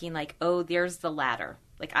I'm thinking there's the ladder.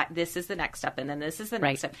 This is the next step, and then this is the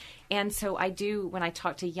next step. And so I do, when I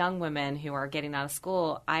talk to young women who are getting out of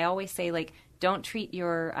school, I always say, don't treat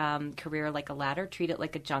your career like a ladder, treat it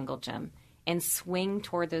like a jungle gym. And swing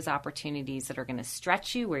toward those opportunities that are going to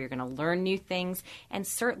stretch you, where you're going to learn new things. And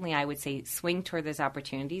certainly, I would say, swing toward those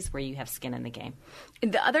opportunities where you have skin in the game.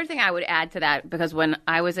 The other thing I would add to that, because when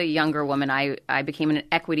I was a younger woman, I became an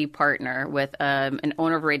equity partner with an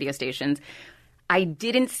owner of radio stations. I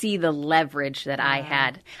didn't see the leverage that I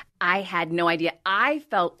had. I had no idea. I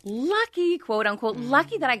felt lucky, quote unquote,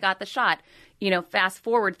 lucky that I got the shot. Fast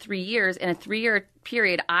forward 3 years, in a 3-year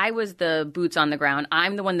period, I was the boots on the ground.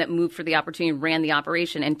 I'm the one that moved for the opportunity, ran the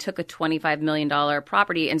operation, and took a $25 million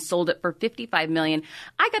property and sold it for $55 million.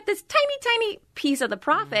 I got this tiny, tiny piece of the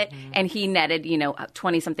profit, and he netted,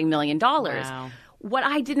 $20-something million. Wow. What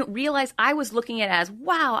I didn't realize, I was looking at it as,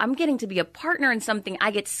 wow, I'm getting to be a partner in something.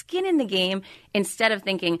 I get skin in the game, instead of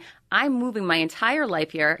thinking, I'm moving my entire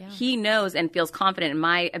life here. Yeah. He knows and feels confident in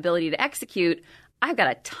my ability to execute. I've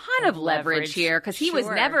got a ton of leverage here, because he was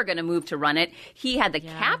never going to move to run it. He had the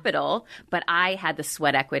capital, but I had the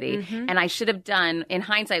sweat equity. And I should have done, in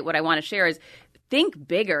hindsight, what I want to share is, think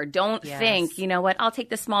bigger. Don't think, you know what, I'll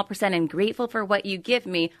take the small percent and grateful for what you give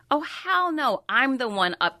me. Oh, hell no. I'm the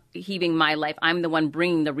one upheaving my life. I'm the one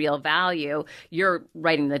bringing the real value. You're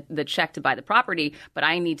writing the check to buy the property, but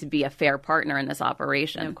I need to be a fair partner in this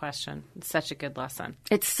operation. No question. It's such a good lesson.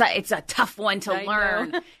 It's a tough one to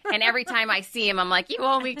learn. And every time I see him, I'm like, you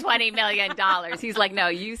owe me $20 million. He's like, no,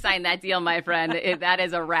 you signed that deal, my friend. That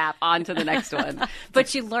is a wrap. On to the next one.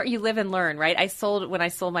 But you live and learn, right? When I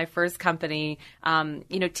sold my first company,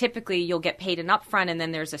 typically you'll get paid an upfront, and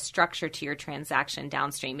then there's a structure to your transaction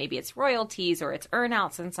downstream. Maybe it's royalties or it's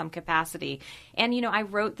earnouts in some capacity. And, I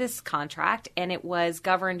wrote this contract, and it was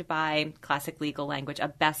governed by classic legal language, a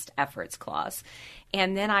best efforts clause.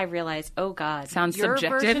 And then I realized, oh, God, sounds your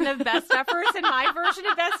subjective. Version of best efforts and my version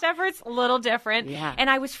of best efforts, a little different. Yeah. And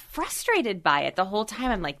I was frustrated by it the whole time.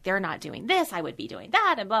 I'm like, they're not doing this. I would be doing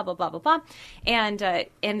that, and blah, blah, blah, blah, blah. And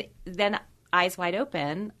then eyes wide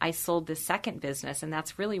open, I sold this second business, and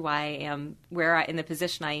that's really why I am in the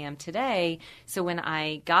position I am today. So when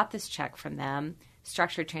I got this check from them,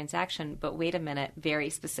 structured transaction, but wait a minute,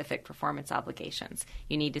 very specific performance obligations.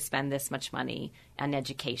 You need to spend this much money on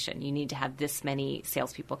education. You need to have this many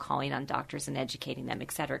salespeople calling on doctors and educating them,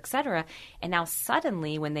 et cetera, et cetera. And now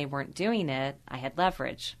suddenly, when they weren't doing it, I had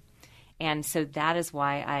leverage. And so that is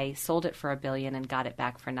why I sold it for $1 billion and got it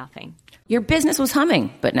back for nothing. Your business was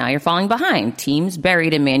humming, but now you're falling behind. Teams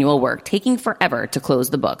buried in manual work, taking forever to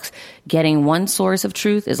close the books. Getting one source of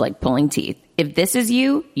truth is like pulling teeth. If this is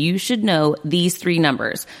you, you should know these 3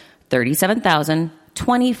 numbers: 37,000,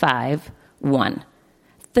 25, 1.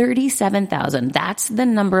 37,000. That's the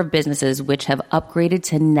number of businesses which have upgraded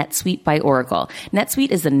to NetSuite by Oracle.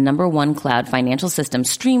 NetSuite is the #1 cloud financial system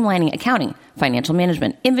streamlining accounting, financial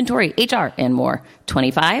management, inventory, HR, and more.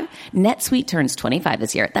 25. NetSuite turns 25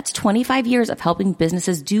 this year. That's 25 years of helping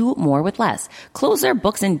businesses do more with less, close their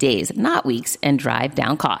books in days, not weeks, and drive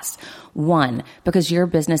down costs. 1, because your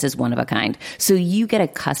business is one of a kind. So you get a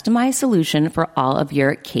customized solution for all of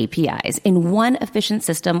your KPIs in one efficient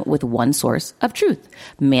system with one source of truth.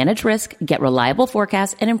 Manage risk, get reliable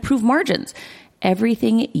forecasts, and improve margins.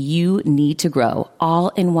 Everything you need to grow, all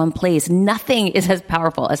in one place. Nothing is as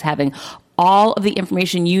powerful as having all of the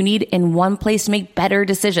information you need in one place to make better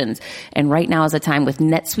decisions. And right now is the time with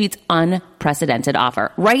NetSuite's unprecedented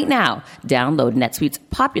offer. Right now, download NetSuite's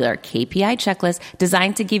popular KPI checklist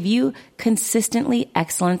designed to give you consistently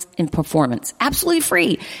excellence in performance. Absolutely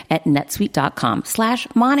free at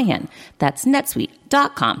netsuite.com/Monahan. That's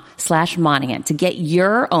netsuite.com/Monahan to get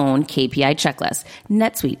your own KPI checklist.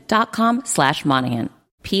 netsuite.com/Monahan.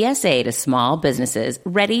 PSA to small businesses.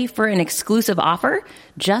 Ready for an exclusive offer?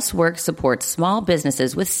 JustWorks supports small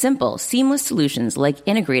businesses with simple, seamless solutions like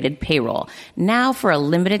integrated payroll. Now for a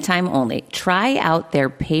limited time only, try out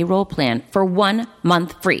their payroll plan for 1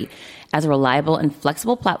 month free. As a reliable and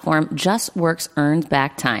flexible platform, JustWorks earns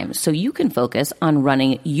back time so you can focus on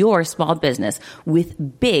running your small business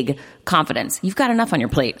with big confidence. You've got enough on your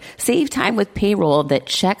plate. Save time with payroll that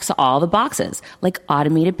checks all the boxes, like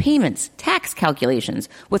automated payments, tax calculations,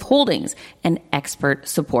 withholdings, and expert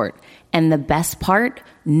support. And the best part,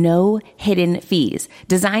 no hidden fees.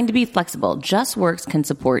 Designed to be flexible, JustWorks can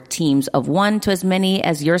support teams of 1 to as many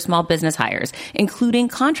as your small business hires, including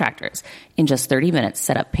contractors. In just 30 minutes,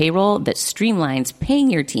 set up payroll that streamlines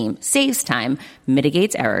paying your team, saves time,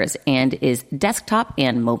 mitigates errors, and is desktop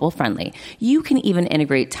and mobile friendly. You can even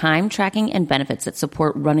integrate time tracking and benefits that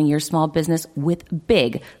support running your small business with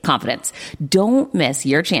big confidence. Don't miss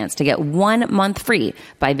your chance to get 1 month free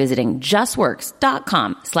by visiting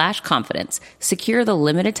justworks.com/confidence. Secure the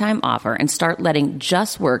limited time offer and start letting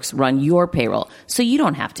JustWorks run your payroll so you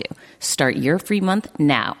don't have to. Start your free month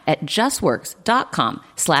now at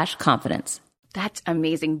justworks.com/confidence. That's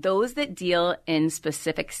amazing. Those that deal in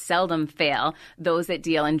specific seldom fail. Those that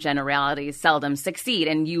deal in generalities seldom succeed.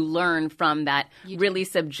 And you learn from that really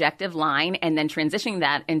subjective line and then transitioning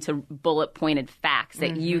that into bullet pointed facts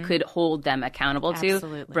that you could hold them accountable to.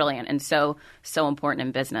 Absolutely. Brilliant. And so important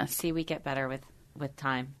in business. See, we get better with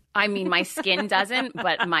time. I mean, my skin doesn't,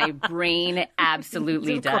 but my brain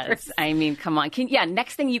absolutely does. I mean, come on.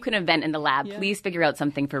 Next thing you can invent in the lab, please figure out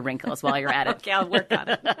something for wrinkles while you're at it. Okay, I'll work on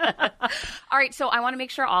it. All right, so I want to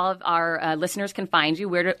make sure all of our listeners can find you.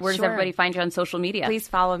 Where does everybody find you on social media? Please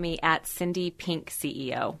follow me at Cindy Pink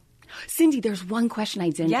CEO. Cindy, there's one question I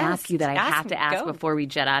didn't ask you that I have to ask before we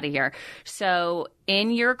jet out of here. So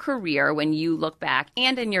in your career, when you look back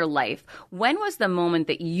and in your life, when was the moment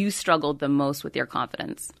that you struggled the most with your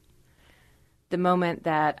confidence? The moment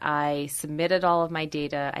that I submitted all of my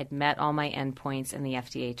data, I'd met all my endpoints, and the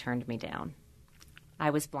FDA turned me down.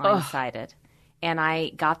 I was blindsided. And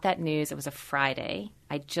I got that news. It was a Friday.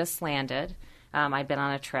 I just landed. I'd been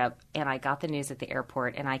on a trip, and I got the news at the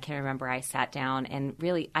airport, and I can remember I sat down, and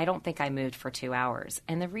really, I don't think I moved for 2 hours.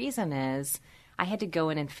 And the reason is I had to go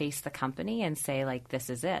in and face the company and say, like, this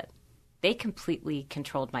is it. They completely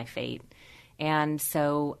controlled my fate. And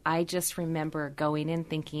so I just remember going in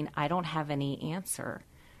thinking, I don't have any answer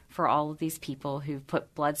for all of these people who've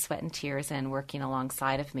put blood, sweat, and tears in working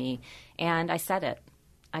alongside of me. And I said it.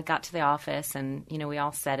 I got to the office and, we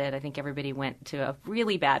all said it. I think everybody went to a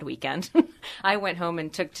really bad weekend. I went home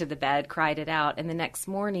and took to the bed, cried it out. And the next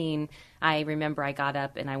morning, I remember I got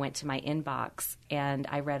up and I went to my inbox and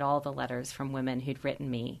I read all the letters from women who'd written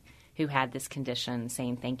me who had this condition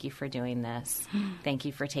saying, thank you for doing this. Thank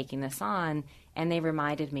you for taking this on. And they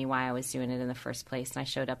reminded me why I was doing it in the first place. And I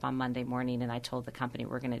showed up on Monday morning and I told the company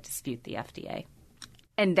we're going to dispute the FDA.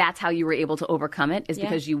 And that's how you were able to overcome it, is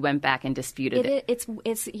because you went back and disputed it. It's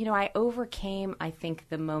I overcame, I think,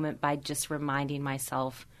 the moment by just reminding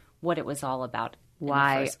myself what it was all about.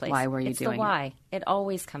 Why? In the first place. Why were you it's doing the why. It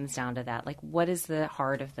always comes down to that. Like, what is the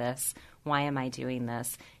heart of this? Why am I doing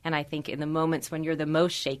this? And I think in the moments when you're the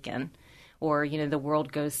most shaken, or, the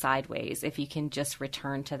world goes sideways, if you can just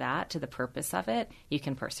return to that, to the purpose of it, you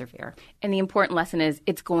can persevere. And the important lesson is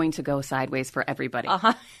it's going to go sideways for everybody.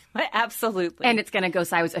 Absolutely. And it's going to go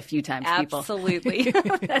sideways a few times, people. Absolutely.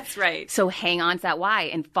 That's right. So hang on to that why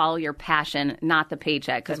and follow your passion, not the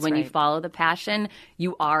paycheck. Because when you follow the passion,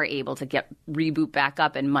 you are able to reboot back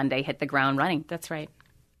up and Monday hit the ground running. That's right.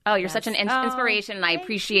 Oh, you're such an inspiration, and I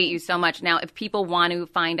appreciate you so much. Now, if people want to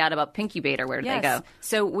find out about Pinkubator, where do they go?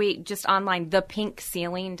 So we just online,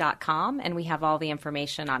 thepinkceiling.com, and we have all the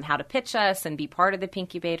information on how to pitch us and be part of the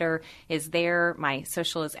Pinkubator is there. My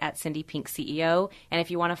social is at Cindy Pink CEO. And if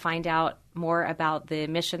you want to find out more about the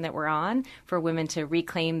mission that we're on for women to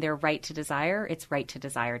reclaim their right to desire, it's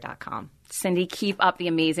righttodesire.com. Cindy, keep up the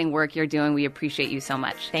amazing work you're doing. We appreciate you so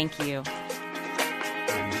much. Thank you.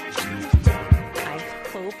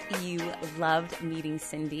 You loved meeting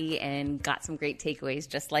Cindy and got some great takeaways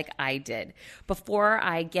just like I did. Before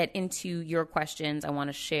I get into your questions, I want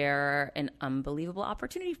to share an unbelievable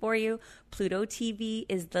opportunity for you. Pluto TV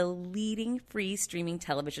is the leading free streaming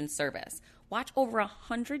television service. Watch over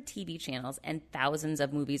 100 TV channels and thousands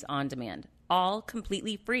of movies on demand, all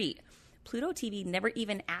completely free. Pluto TV never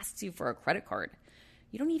even asks you for a credit card.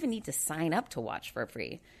 You don't even need to sign up to watch for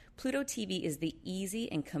free. Pluto TV is the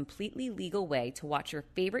easy and completely legal way to watch your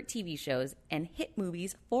favorite TV shows and hit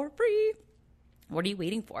movies for free. What are you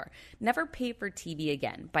waiting for? Never pay for TV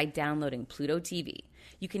again by downloading Pluto TV.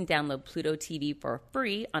 You can download Pluto TV for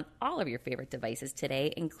free on all of your favorite devices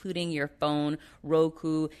today, including your phone,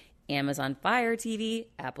 Roku, Amazon Fire TV,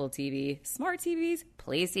 Apple TV, smart TVs,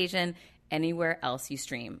 PlayStation, anywhere else you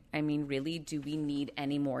stream. I mean, really, do we need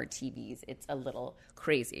any more TVs? It's a little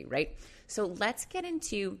crazy, right? So let's get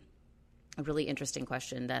into a really interesting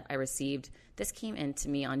question that I received. This came into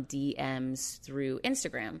me on DMs through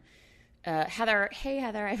Instagram. Heather, hey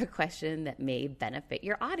Heather, I have a question that may benefit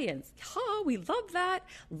your audience. Oh, we love that.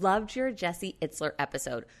 Loved your Jesse Itzler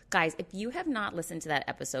episode. Guys, if you have not listened to that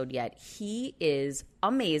episode yet, he is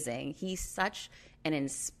amazing. He's such an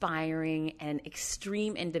inspiring and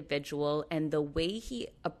extreme individual, and the way he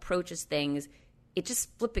approaches things, it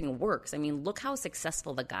just flipping works. I mean, look how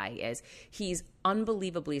successful the guy is. He's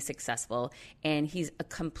unbelievably successful, and he's a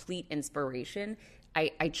complete inspiration.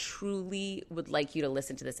 I truly would like you to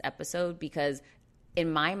listen to this episode because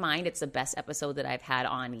in my mind, it's the best episode that I've had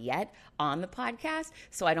on yet on the podcast.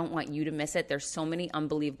 So I don't want you to miss it. There's so many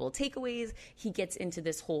unbelievable takeaways. He gets into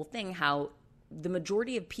this whole thing, how the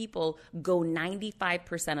majority of people go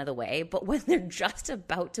 95% of the way, but when they're just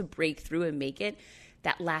about to break through and make it,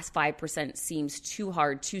 that last 5% seems too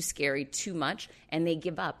hard, too scary, too much, and they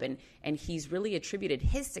give up. And he's really attributed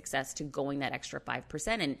his success to going that extra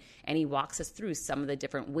 5%. And he walks us through some of the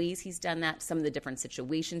different ways he's done that, some of the different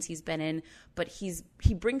situations he's been in. But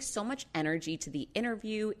he brings so much energy to the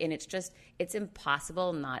interview, and it's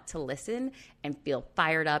impossible not to listen and feel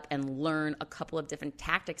fired up and learn a couple of different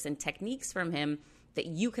tactics and techniques from him that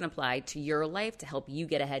you can apply to your life to help you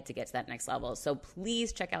get ahead to get to that next level. So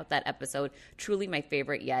please check out that episode. Truly my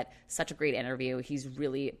favorite yet. Such a great interview. He's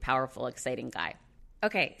really powerful, exciting guy.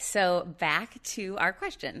 Okay, so back to our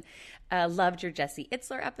question. Loved your Jesse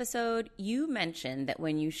Itzler episode. You mentioned that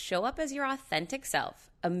when you show up as your authentic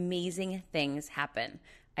self, amazing things happen.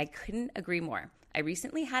 I couldn't agree more. I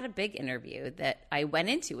recently had a big interview that I went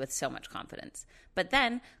into with so much confidence, but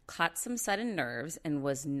then caught some sudden nerves and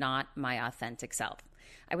was not my authentic self.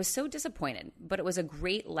 I was so disappointed, but it was a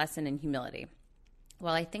great lesson in humility.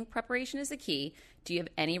 While I think preparation is the key, do you have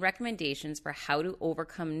any recommendations for how to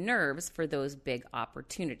overcome nerves for those big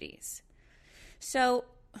opportunities? So,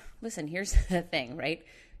 listen, here's the thing, right?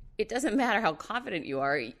 It doesn't matter how confident you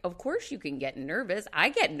are. Of course you can get nervous. I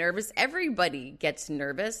get nervous. Everybody gets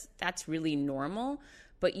nervous. That's really normal.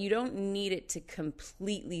 But you don't need it to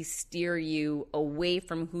completely steer you away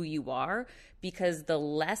from who you are, because the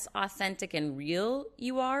less authentic and real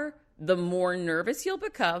you are, the more nervous you'll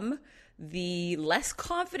become, the less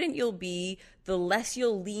confident you'll be, the less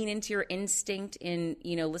you'll lean into your instinct and,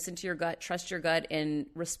 listen to your gut, trust your gut, and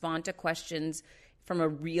respond to questions from a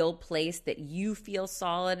real place that you feel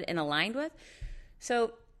solid and aligned with.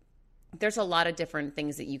 So there's a lot of different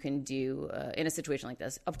things that you can do in a situation like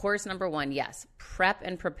this. Of course, number one, yes, prep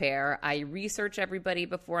and prepare. I research everybody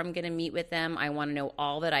before I'm going to meet with them. I want to know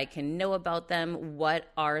all that I can know about them.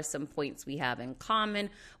 What are some points we have in common?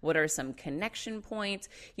 What are some connection points?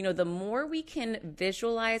 The more we can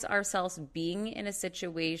visualize ourselves being in a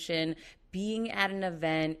situation, being at an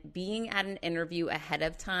event, being at an interview ahead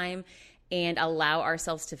of time, and allow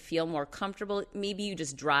ourselves to feel more comfortable. Maybe you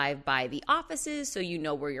just drive by the offices so you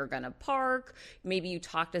know where you're going to park. Maybe you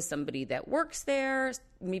talk to somebody that works there.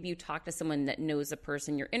 Maybe you talk to someone that knows the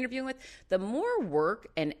person you're interviewing with. The more work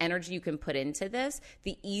and energy you can put into this,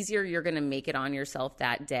 the easier you're going to make it on yourself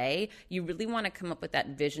that day. You really want to come up with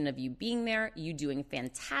that vision of you being there, you doing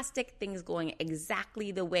fantastic things, going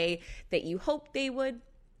exactly the way that you hoped they would.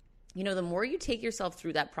 The more you take yourself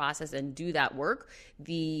through that process and do that work,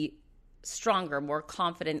 the stronger, more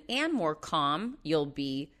confident, and more calm you'll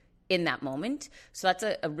be in that moment. So that's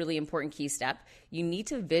a really important key step. You need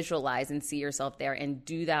to visualize and see yourself there and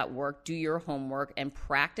do that work, do your homework, and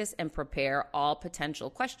practice and prepare all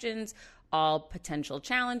potential questions, all potential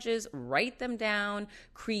challenges, write them down,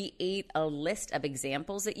 create a list of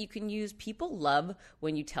examples that you can use. People love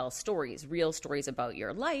when you tell stories, real stories about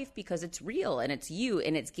your life, because it's real and it's you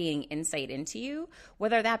and it's gaining insight into you,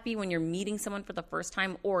 whether that be when you're meeting someone for the first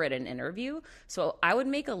time or at an interview. So I would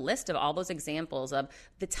make a list of all those examples of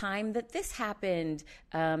the time that this happened.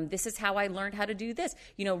 This is how I learned how to do this.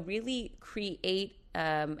 Really create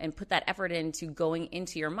and put that effort into going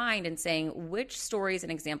into your mind and saying which stories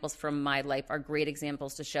and examples from my life are great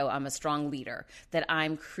examples to show I'm a strong leader, that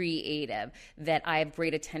I'm creative, that I have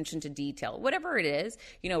great attention to detail. Whatever it is,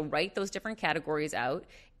 write those different categories out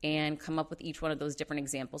and come up with each one of those different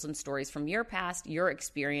examples and stories from your past, your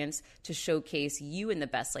experience, to showcase you in the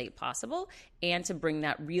best light possible and to bring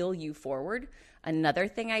that real you forward. Another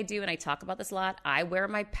thing I do, and I talk about this a lot, I wear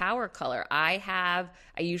my power color. I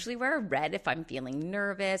usually wear red if I'm feeling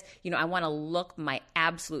nervous. I want to look my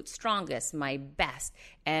absolute strongest, my best.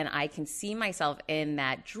 And I can see myself in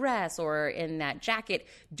that dress or in that jacket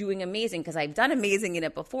doing amazing because I've done amazing in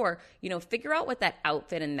it before. Figure out what that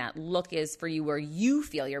outfit and that look is for you where you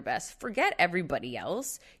feel your best. Forget everybody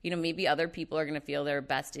else. Maybe other people are going to feel their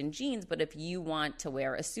best in jeans, but if you want to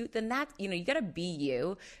wear a suit, then that, you got to be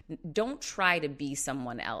you. Don't try to be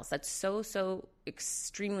someone else. That's so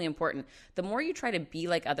extremely important. The more you try to be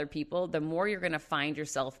like other people, the more you're going to find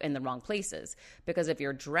yourself in the wrong places. Because if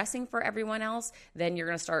you're dressing for everyone else, then you're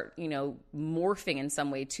going to start, morphing in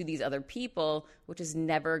some way to these other people, which is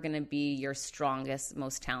never going to be your strongest,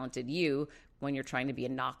 most talented you when you're trying to be a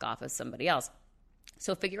knockoff of somebody else.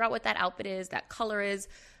 So figure out what that outfit is, that color is.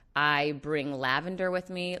 I bring lavender with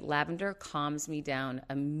me. Lavender calms me down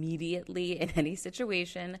immediately in any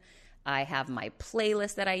situation. I have my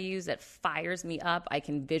playlist that I use that fires me up. I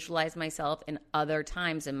can visualize myself in other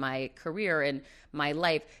times in my career and my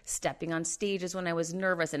life, stepping on stages when I was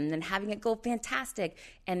nervous and then having it go fantastic.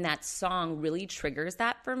 And that song really triggers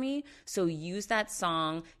that for me. So use that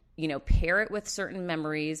song, pair it with certain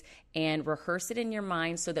memories and rehearse it in your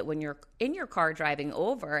mind so that when you're in your car driving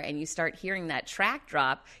over and you start hearing that track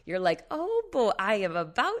drop, you're like, oh boy, I am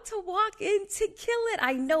about to walk in to kill it.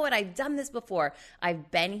 I know it. I've done this before. I've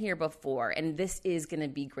been here before, and this is going to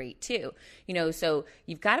be great too. So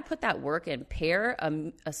you've got to put that work in, pair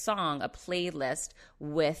a song, a playlist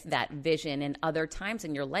with that vision and other times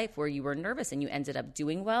in your life where you were nervous and you ended up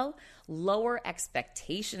doing well. Lower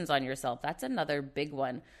expectations on yourself. That's another big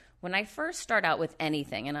one. When I first start out with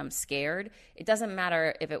anything and I'm scared, it doesn't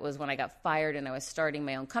matter if it was when I got fired and I was starting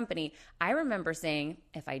my own company. I remember saying,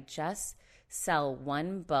 if I just sell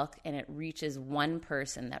one book and it reaches one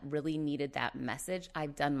person that really needed that message,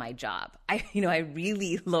 I've done my job. I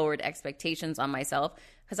really lowered expectations on myself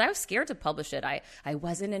because I was scared to publish it. I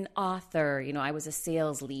wasn't an author, I was a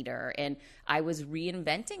sales leader and I was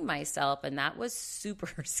reinventing myself, and that was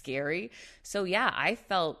super scary. So yeah, I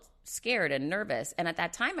felt scared and nervous. And at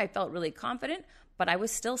that time, I felt really confident, but I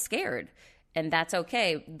was still scared. And that's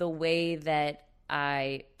okay. The way that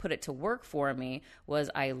I put it to work for me was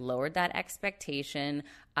I lowered that expectation.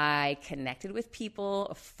 I connected with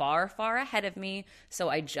people far, far ahead of me. So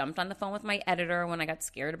I jumped on the phone with my editor when I got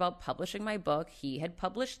scared about publishing my book. He had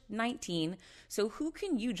published 19. So who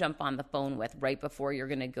can you jump on the phone with right before you're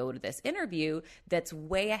going to go to this interview that's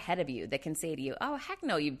way ahead of you, that can say to you, oh, heck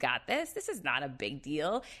no, you've got this. This is not a big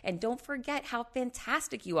deal. And don't forget how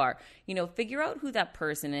fantastic you are. Figure out who that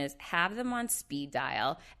person is, have them on speed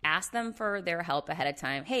dial, ask them for their help ahead of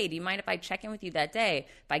time. Hey, do you mind if I check in with you that day?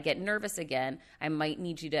 If I get nervous again, I might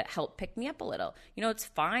need need you to help pick me up a little. You know, it's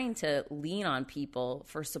fine to lean on people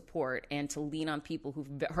for support and to lean on people who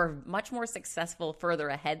are much more successful further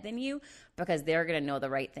ahead than you, because they're going to know the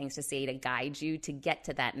right things to say to guide you to get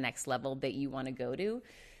to that next level that you want to go to.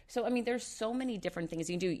 So, I mean, there's so many different things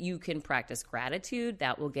you can do. You can practice gratitude.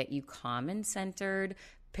 That will get you calm and centered.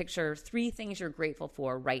 Picture 3 things you're grateful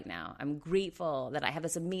for right now. I'm grateful that I have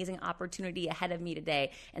this amazing opportunity ahead of me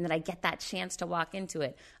today and that I get that chance to walk into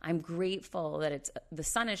it. I'm grateful that the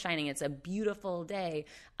sun is shining. It's a beautiful day.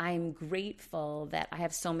 I'm grateful that I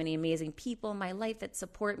have so many amazing people in my life that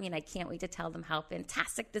support me, and I can't wait to tell them how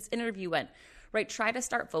fantastic this interview went. Right? Try to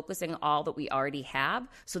start focusing all that we already have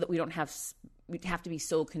so that we have to be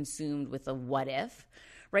so consumed with the what if,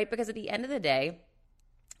 right? Because at the end of the day,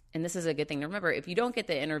 and this is a good thing to remember, if you don't get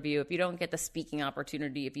the interview, if you don't get the speaking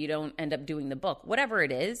opportunity, if you don't end up doing the book, whatever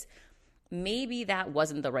it is, maybe that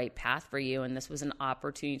wasn't the right path for you, and this was an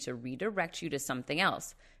opportunity to redirect you to something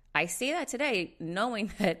else. I say that today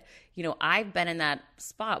knowing that, you know, I've been in that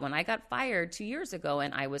spot when I got fired 2 years ago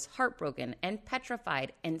and I was heartbroken and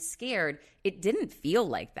petrified and scared. It didn't feel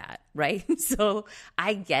like that, right? So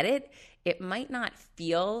I get it. It might not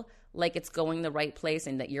feel like it's going the right place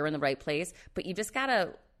and that you're in the right place, but you just got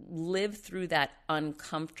to live through that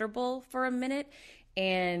uncomfortable for a minute.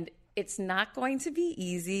 And it's not going to be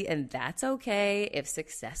easy, and that's okay. If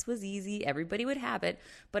success was easy, everybody would have it.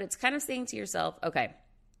 But it's kind of saying to yourself, okay,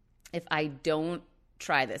 if I don't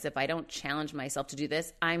try this, if I don't challenge myself to do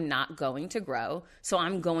this, I'm not going to grow. So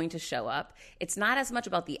I'm going to show up. It's not as much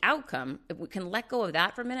about the outcome. If we can let go of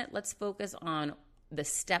that for a minute, let's focus on the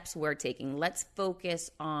steps we're taking. Let's focus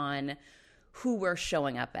on who we're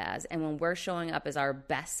showing up as. And when we're showing up as our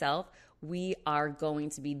best self, we are going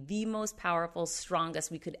to be the most powerful,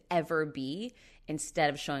 strongest we could ever be, instead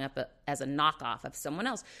of showing up as a knockoff of someone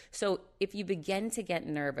else. So if you begin to get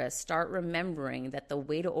nervous, start remembering that the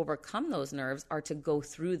way to overcome those nerves are to go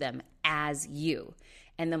through them as you.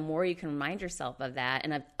 And the more you can remind yourself of that,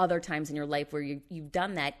 and of other times in your life where you've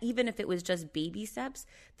done that, even if it was just baby steps,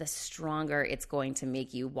 the stronger it's going to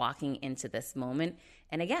make you walking into this moment.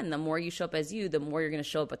 And again, the more you show up as you, the more you're going to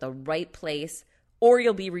show up at the right place, or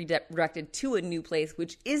you'll be redirected to a new place,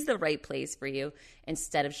 which is the right place for you,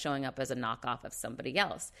 instead of showing up as a knockoff of somebody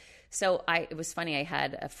else. So it was funny. I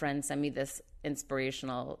had a friend send me this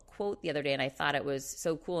inspirational quote the other day, and I thought it was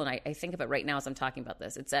so cool. And I think of it right now as I'm talking about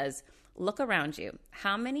this. It says, look around you.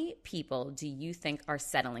 How many people do you think are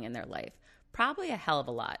settling in their life? Probably a hell of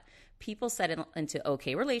a lot. People settle into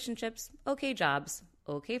okay relationships, okay jobs,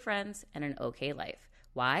 okay friends, and an okay life.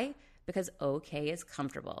 Why? Because okay is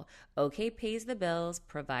comfortable. Okay pays the bills,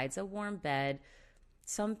 provides a warm bed.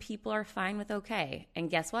 Some people are fine with okay. And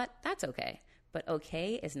guess what? That's okay. But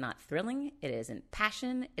okay is not thrilling. It isn't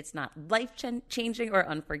passion. It's not life-changing or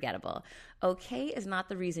unforgettable. Okay is not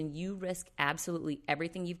the reason you risk absolutely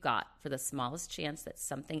everything you've got for the smallest chance that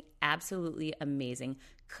something absolutely amazing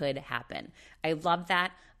could happen. I love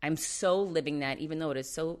that. I'm so living that, even though it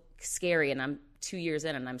is so scary, and I'm 2 years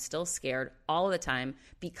in and I'm still scared all the time,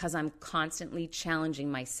 because I'm constantly challenging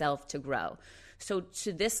myself to grow. So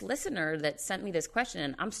to this listener that sent me this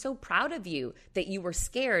question, I'm so proud of you that you were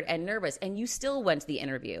scared and nervous and you still went to the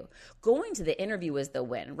interview. Going to the interview was the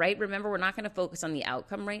win, right? Remember, we're not going to focus on the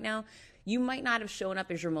outcome right now. You might not have shown up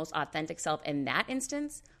as your most authentic self in that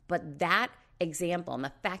instance, but that example and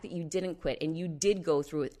the fact that you didn't quit and you did go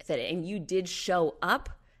through it and you did show up,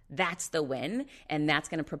 that's the win, and that's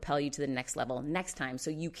going to propel you to the next level next time, so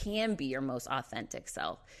you can be your most authentic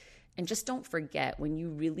self. And just don't forget, when you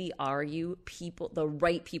really are you, the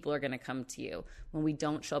right people are going to come to you. When we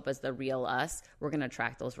don't show up as the real us, we're going to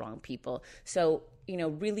attract those wrong people. So,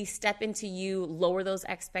 really step into you, lower those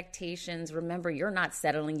expectations. Remember, you're not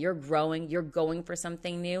settling, you're growing, you're going for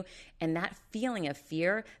something new. And that feeling of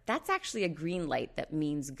fear, that's actually a green light that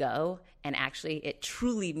means go. And actually, it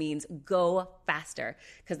truly means go faster.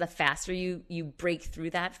 Because the faster you break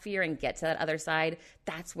through that fear and get to that other side,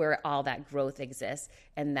 that's where all that growth exists.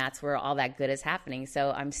 And that's where all that good is happening.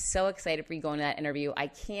 So I'm so excited for you going to that interview. I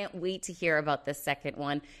can't wait to hear about the second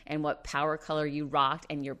one and what power color you rocked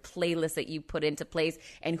and your playlist that you put into place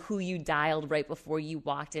and who you dialed right before you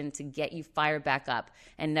walked in to get you fired back up.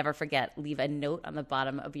 And never forget, leave a note on the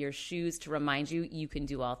bottom of your shoes to remind you you can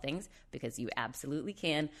do all things, because you absolutely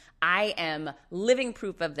can. I am living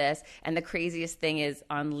proof of this. And the craziest thing is,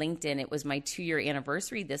 on LinkedIn, it was my 2-year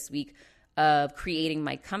anniversary this week of creating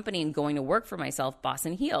my company and going to work for myself, Boss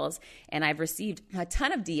and Heels. And I've received a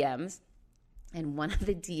ton of DMs. And one of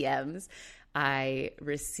the DMs I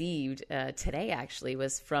received today actually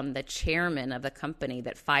was from the chairman of the company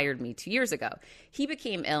that fired me 2 years ago. He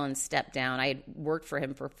became ill and stepped down. I had worked for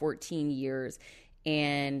him for 14 years.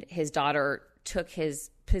 and his daughter took his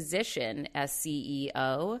position as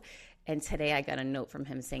CEO. And today I got a note from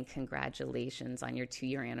him saying, congratulations on your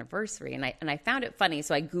 2-year anniversary. And I found it funny.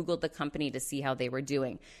 So I Googled the company to see how they were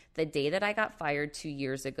doing. The day that I got fired 2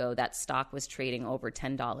 years ago, that stock was trading over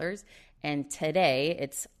 $10. And today,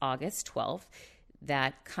 it's August 12th,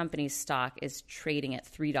 that company's stock is trading at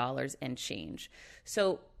 $3 and change.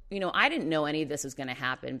 So, I didn't know any of this was going to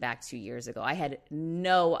happen back 2 years ago. I had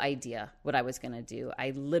no idea what I was going to do.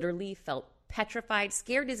 I literally felt petrified.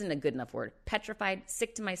 Scared isn't a good enough word. Petrified,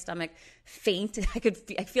 sick to my stomach, faint.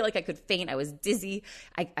 I feel like I could faint. I was dizzy.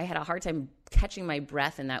 I had a hard time catching my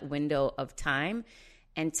breath in that window of time.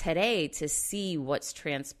 And today, to see what's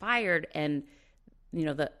transpired and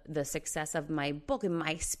the success of my book and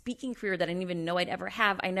my speaking career that I didn't even know I'd ever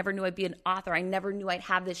have. I never knew I'd be an author. I never knew I'd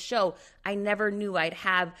have this show. I never knew I'd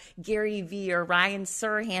have Gary Vee or Ryan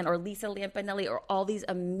Serhant or Lisa Lampanelli or all these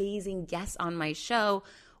amazing guests on my show,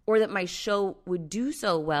 or that my show would do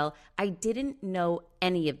so well. I didn't know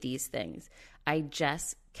any of these things. I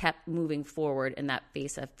just kept moving forward in that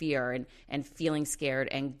face of fear and feeling scared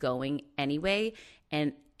and going anyway.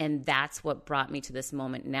 And that's what brought me to this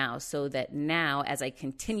moment now, so that now as I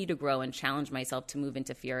continue to grow and challenge myself to move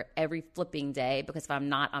into fear every flipping day, because if I'm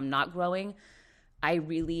not growing, I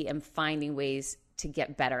really am finding ways to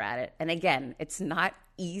get better at it. And again, it's not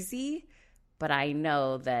easy, but I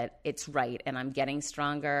know that it's right, and I'm getting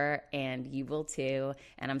stronger, and you will too.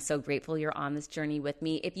 And I'm so grateful you're on this journey with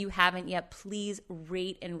me. If you haven't yet, please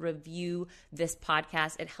rate and review this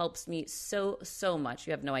podcast. It helps me so, so much.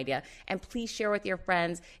 You have no idea. And please share with your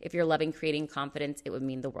friends. If you're loving creating confidence, it would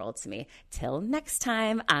mean the world to me. Till next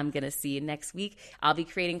time, I'm going to see you next week. I'll be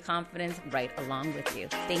creating confidence right along with you.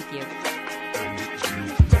 Thank you.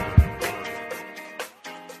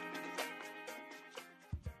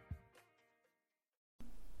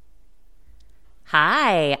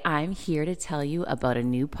 Hi, I'm here to tell you about a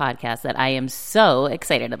new podcast that I am so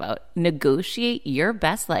excited about, Negotiate Your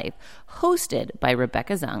Best Life, hosted by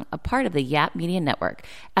Rebecca Zung, a part of the Yap Media Network.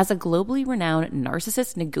 As a globally renowned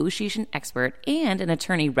narcissist negotiation expert and an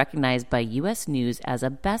attorney recognized by U.S. News as a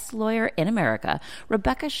best lawyer in America,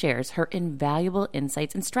 Rebecca shares her invaluable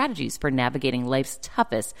insights and strategies for navigating life's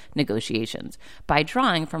toughest negotiations. By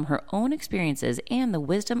drawing from her own experiences and the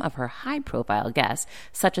wisdom of her high-profile guests,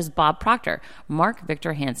 such as Bob Proctor, Mark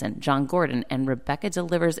Victor Hansen, John Gordon, and Rebecca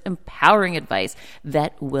delivers empowering advice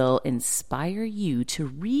that will inspire you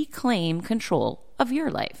to reclaim control of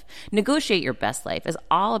your life. Negotiate Your Best Life is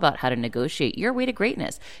all about how to negotiate your way to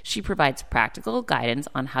greatness. She provides practical guidance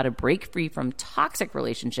on how to break free from toxic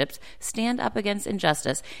relationships, stand up against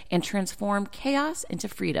injustice, and transform chaos into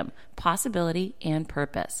freedom, possibility, and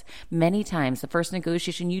purpose. Many times, the first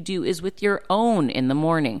negotiation you do is with your own in the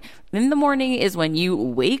morning. In the morning is when you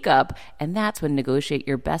wake up, and that's when Negotiate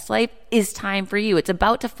Your Best Life is time for you. It's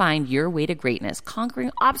about to find your way to greatness,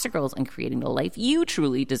 conquering obstacles, and creating the life you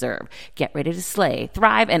truly deserve. Get ready to slay,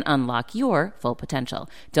 thrive, and unlock your full potential.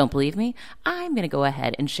 Don't believe me? I'm going to go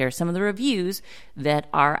ahead and share some of the reviews that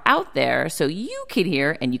are out there so you can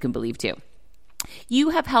hear and you can believe too. You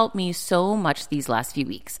have helped me so much these last few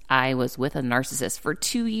weeks. I was with a narcissist for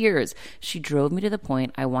 2 years. She drove me to the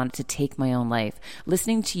point I wanted to take my own life.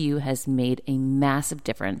 Listening to you has made a massive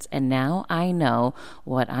difference, and now I know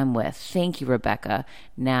what I'm with. Thank you, Rebecca.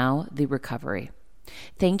 Now the recovery.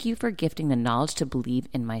 Thank you for gifting the knowledge to believe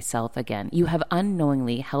in myself again. You have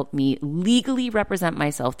unknowingly helped me legally represent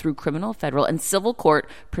myself through criminal, federal, and civil court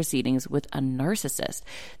proceedings with a narcissist.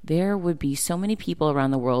 There would be so many people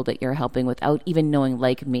around the world that you're helping without even knowing,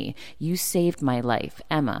 like me. You saved my life.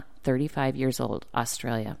 Emma, 35 years old,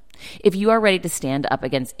 Australia. If you are ready to stand up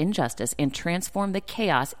against injustice and transform the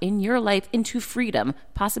chaos in your life into freedom,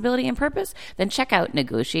 possibility, and purpose, then check out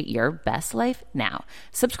Negotiate Your Best Life now.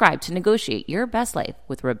 Subscribe to Negotiate Your Best Life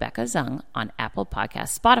with Rebecca Zung on Apple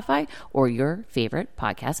Podcasts, Spotify, or your favorite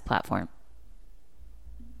podcast platform.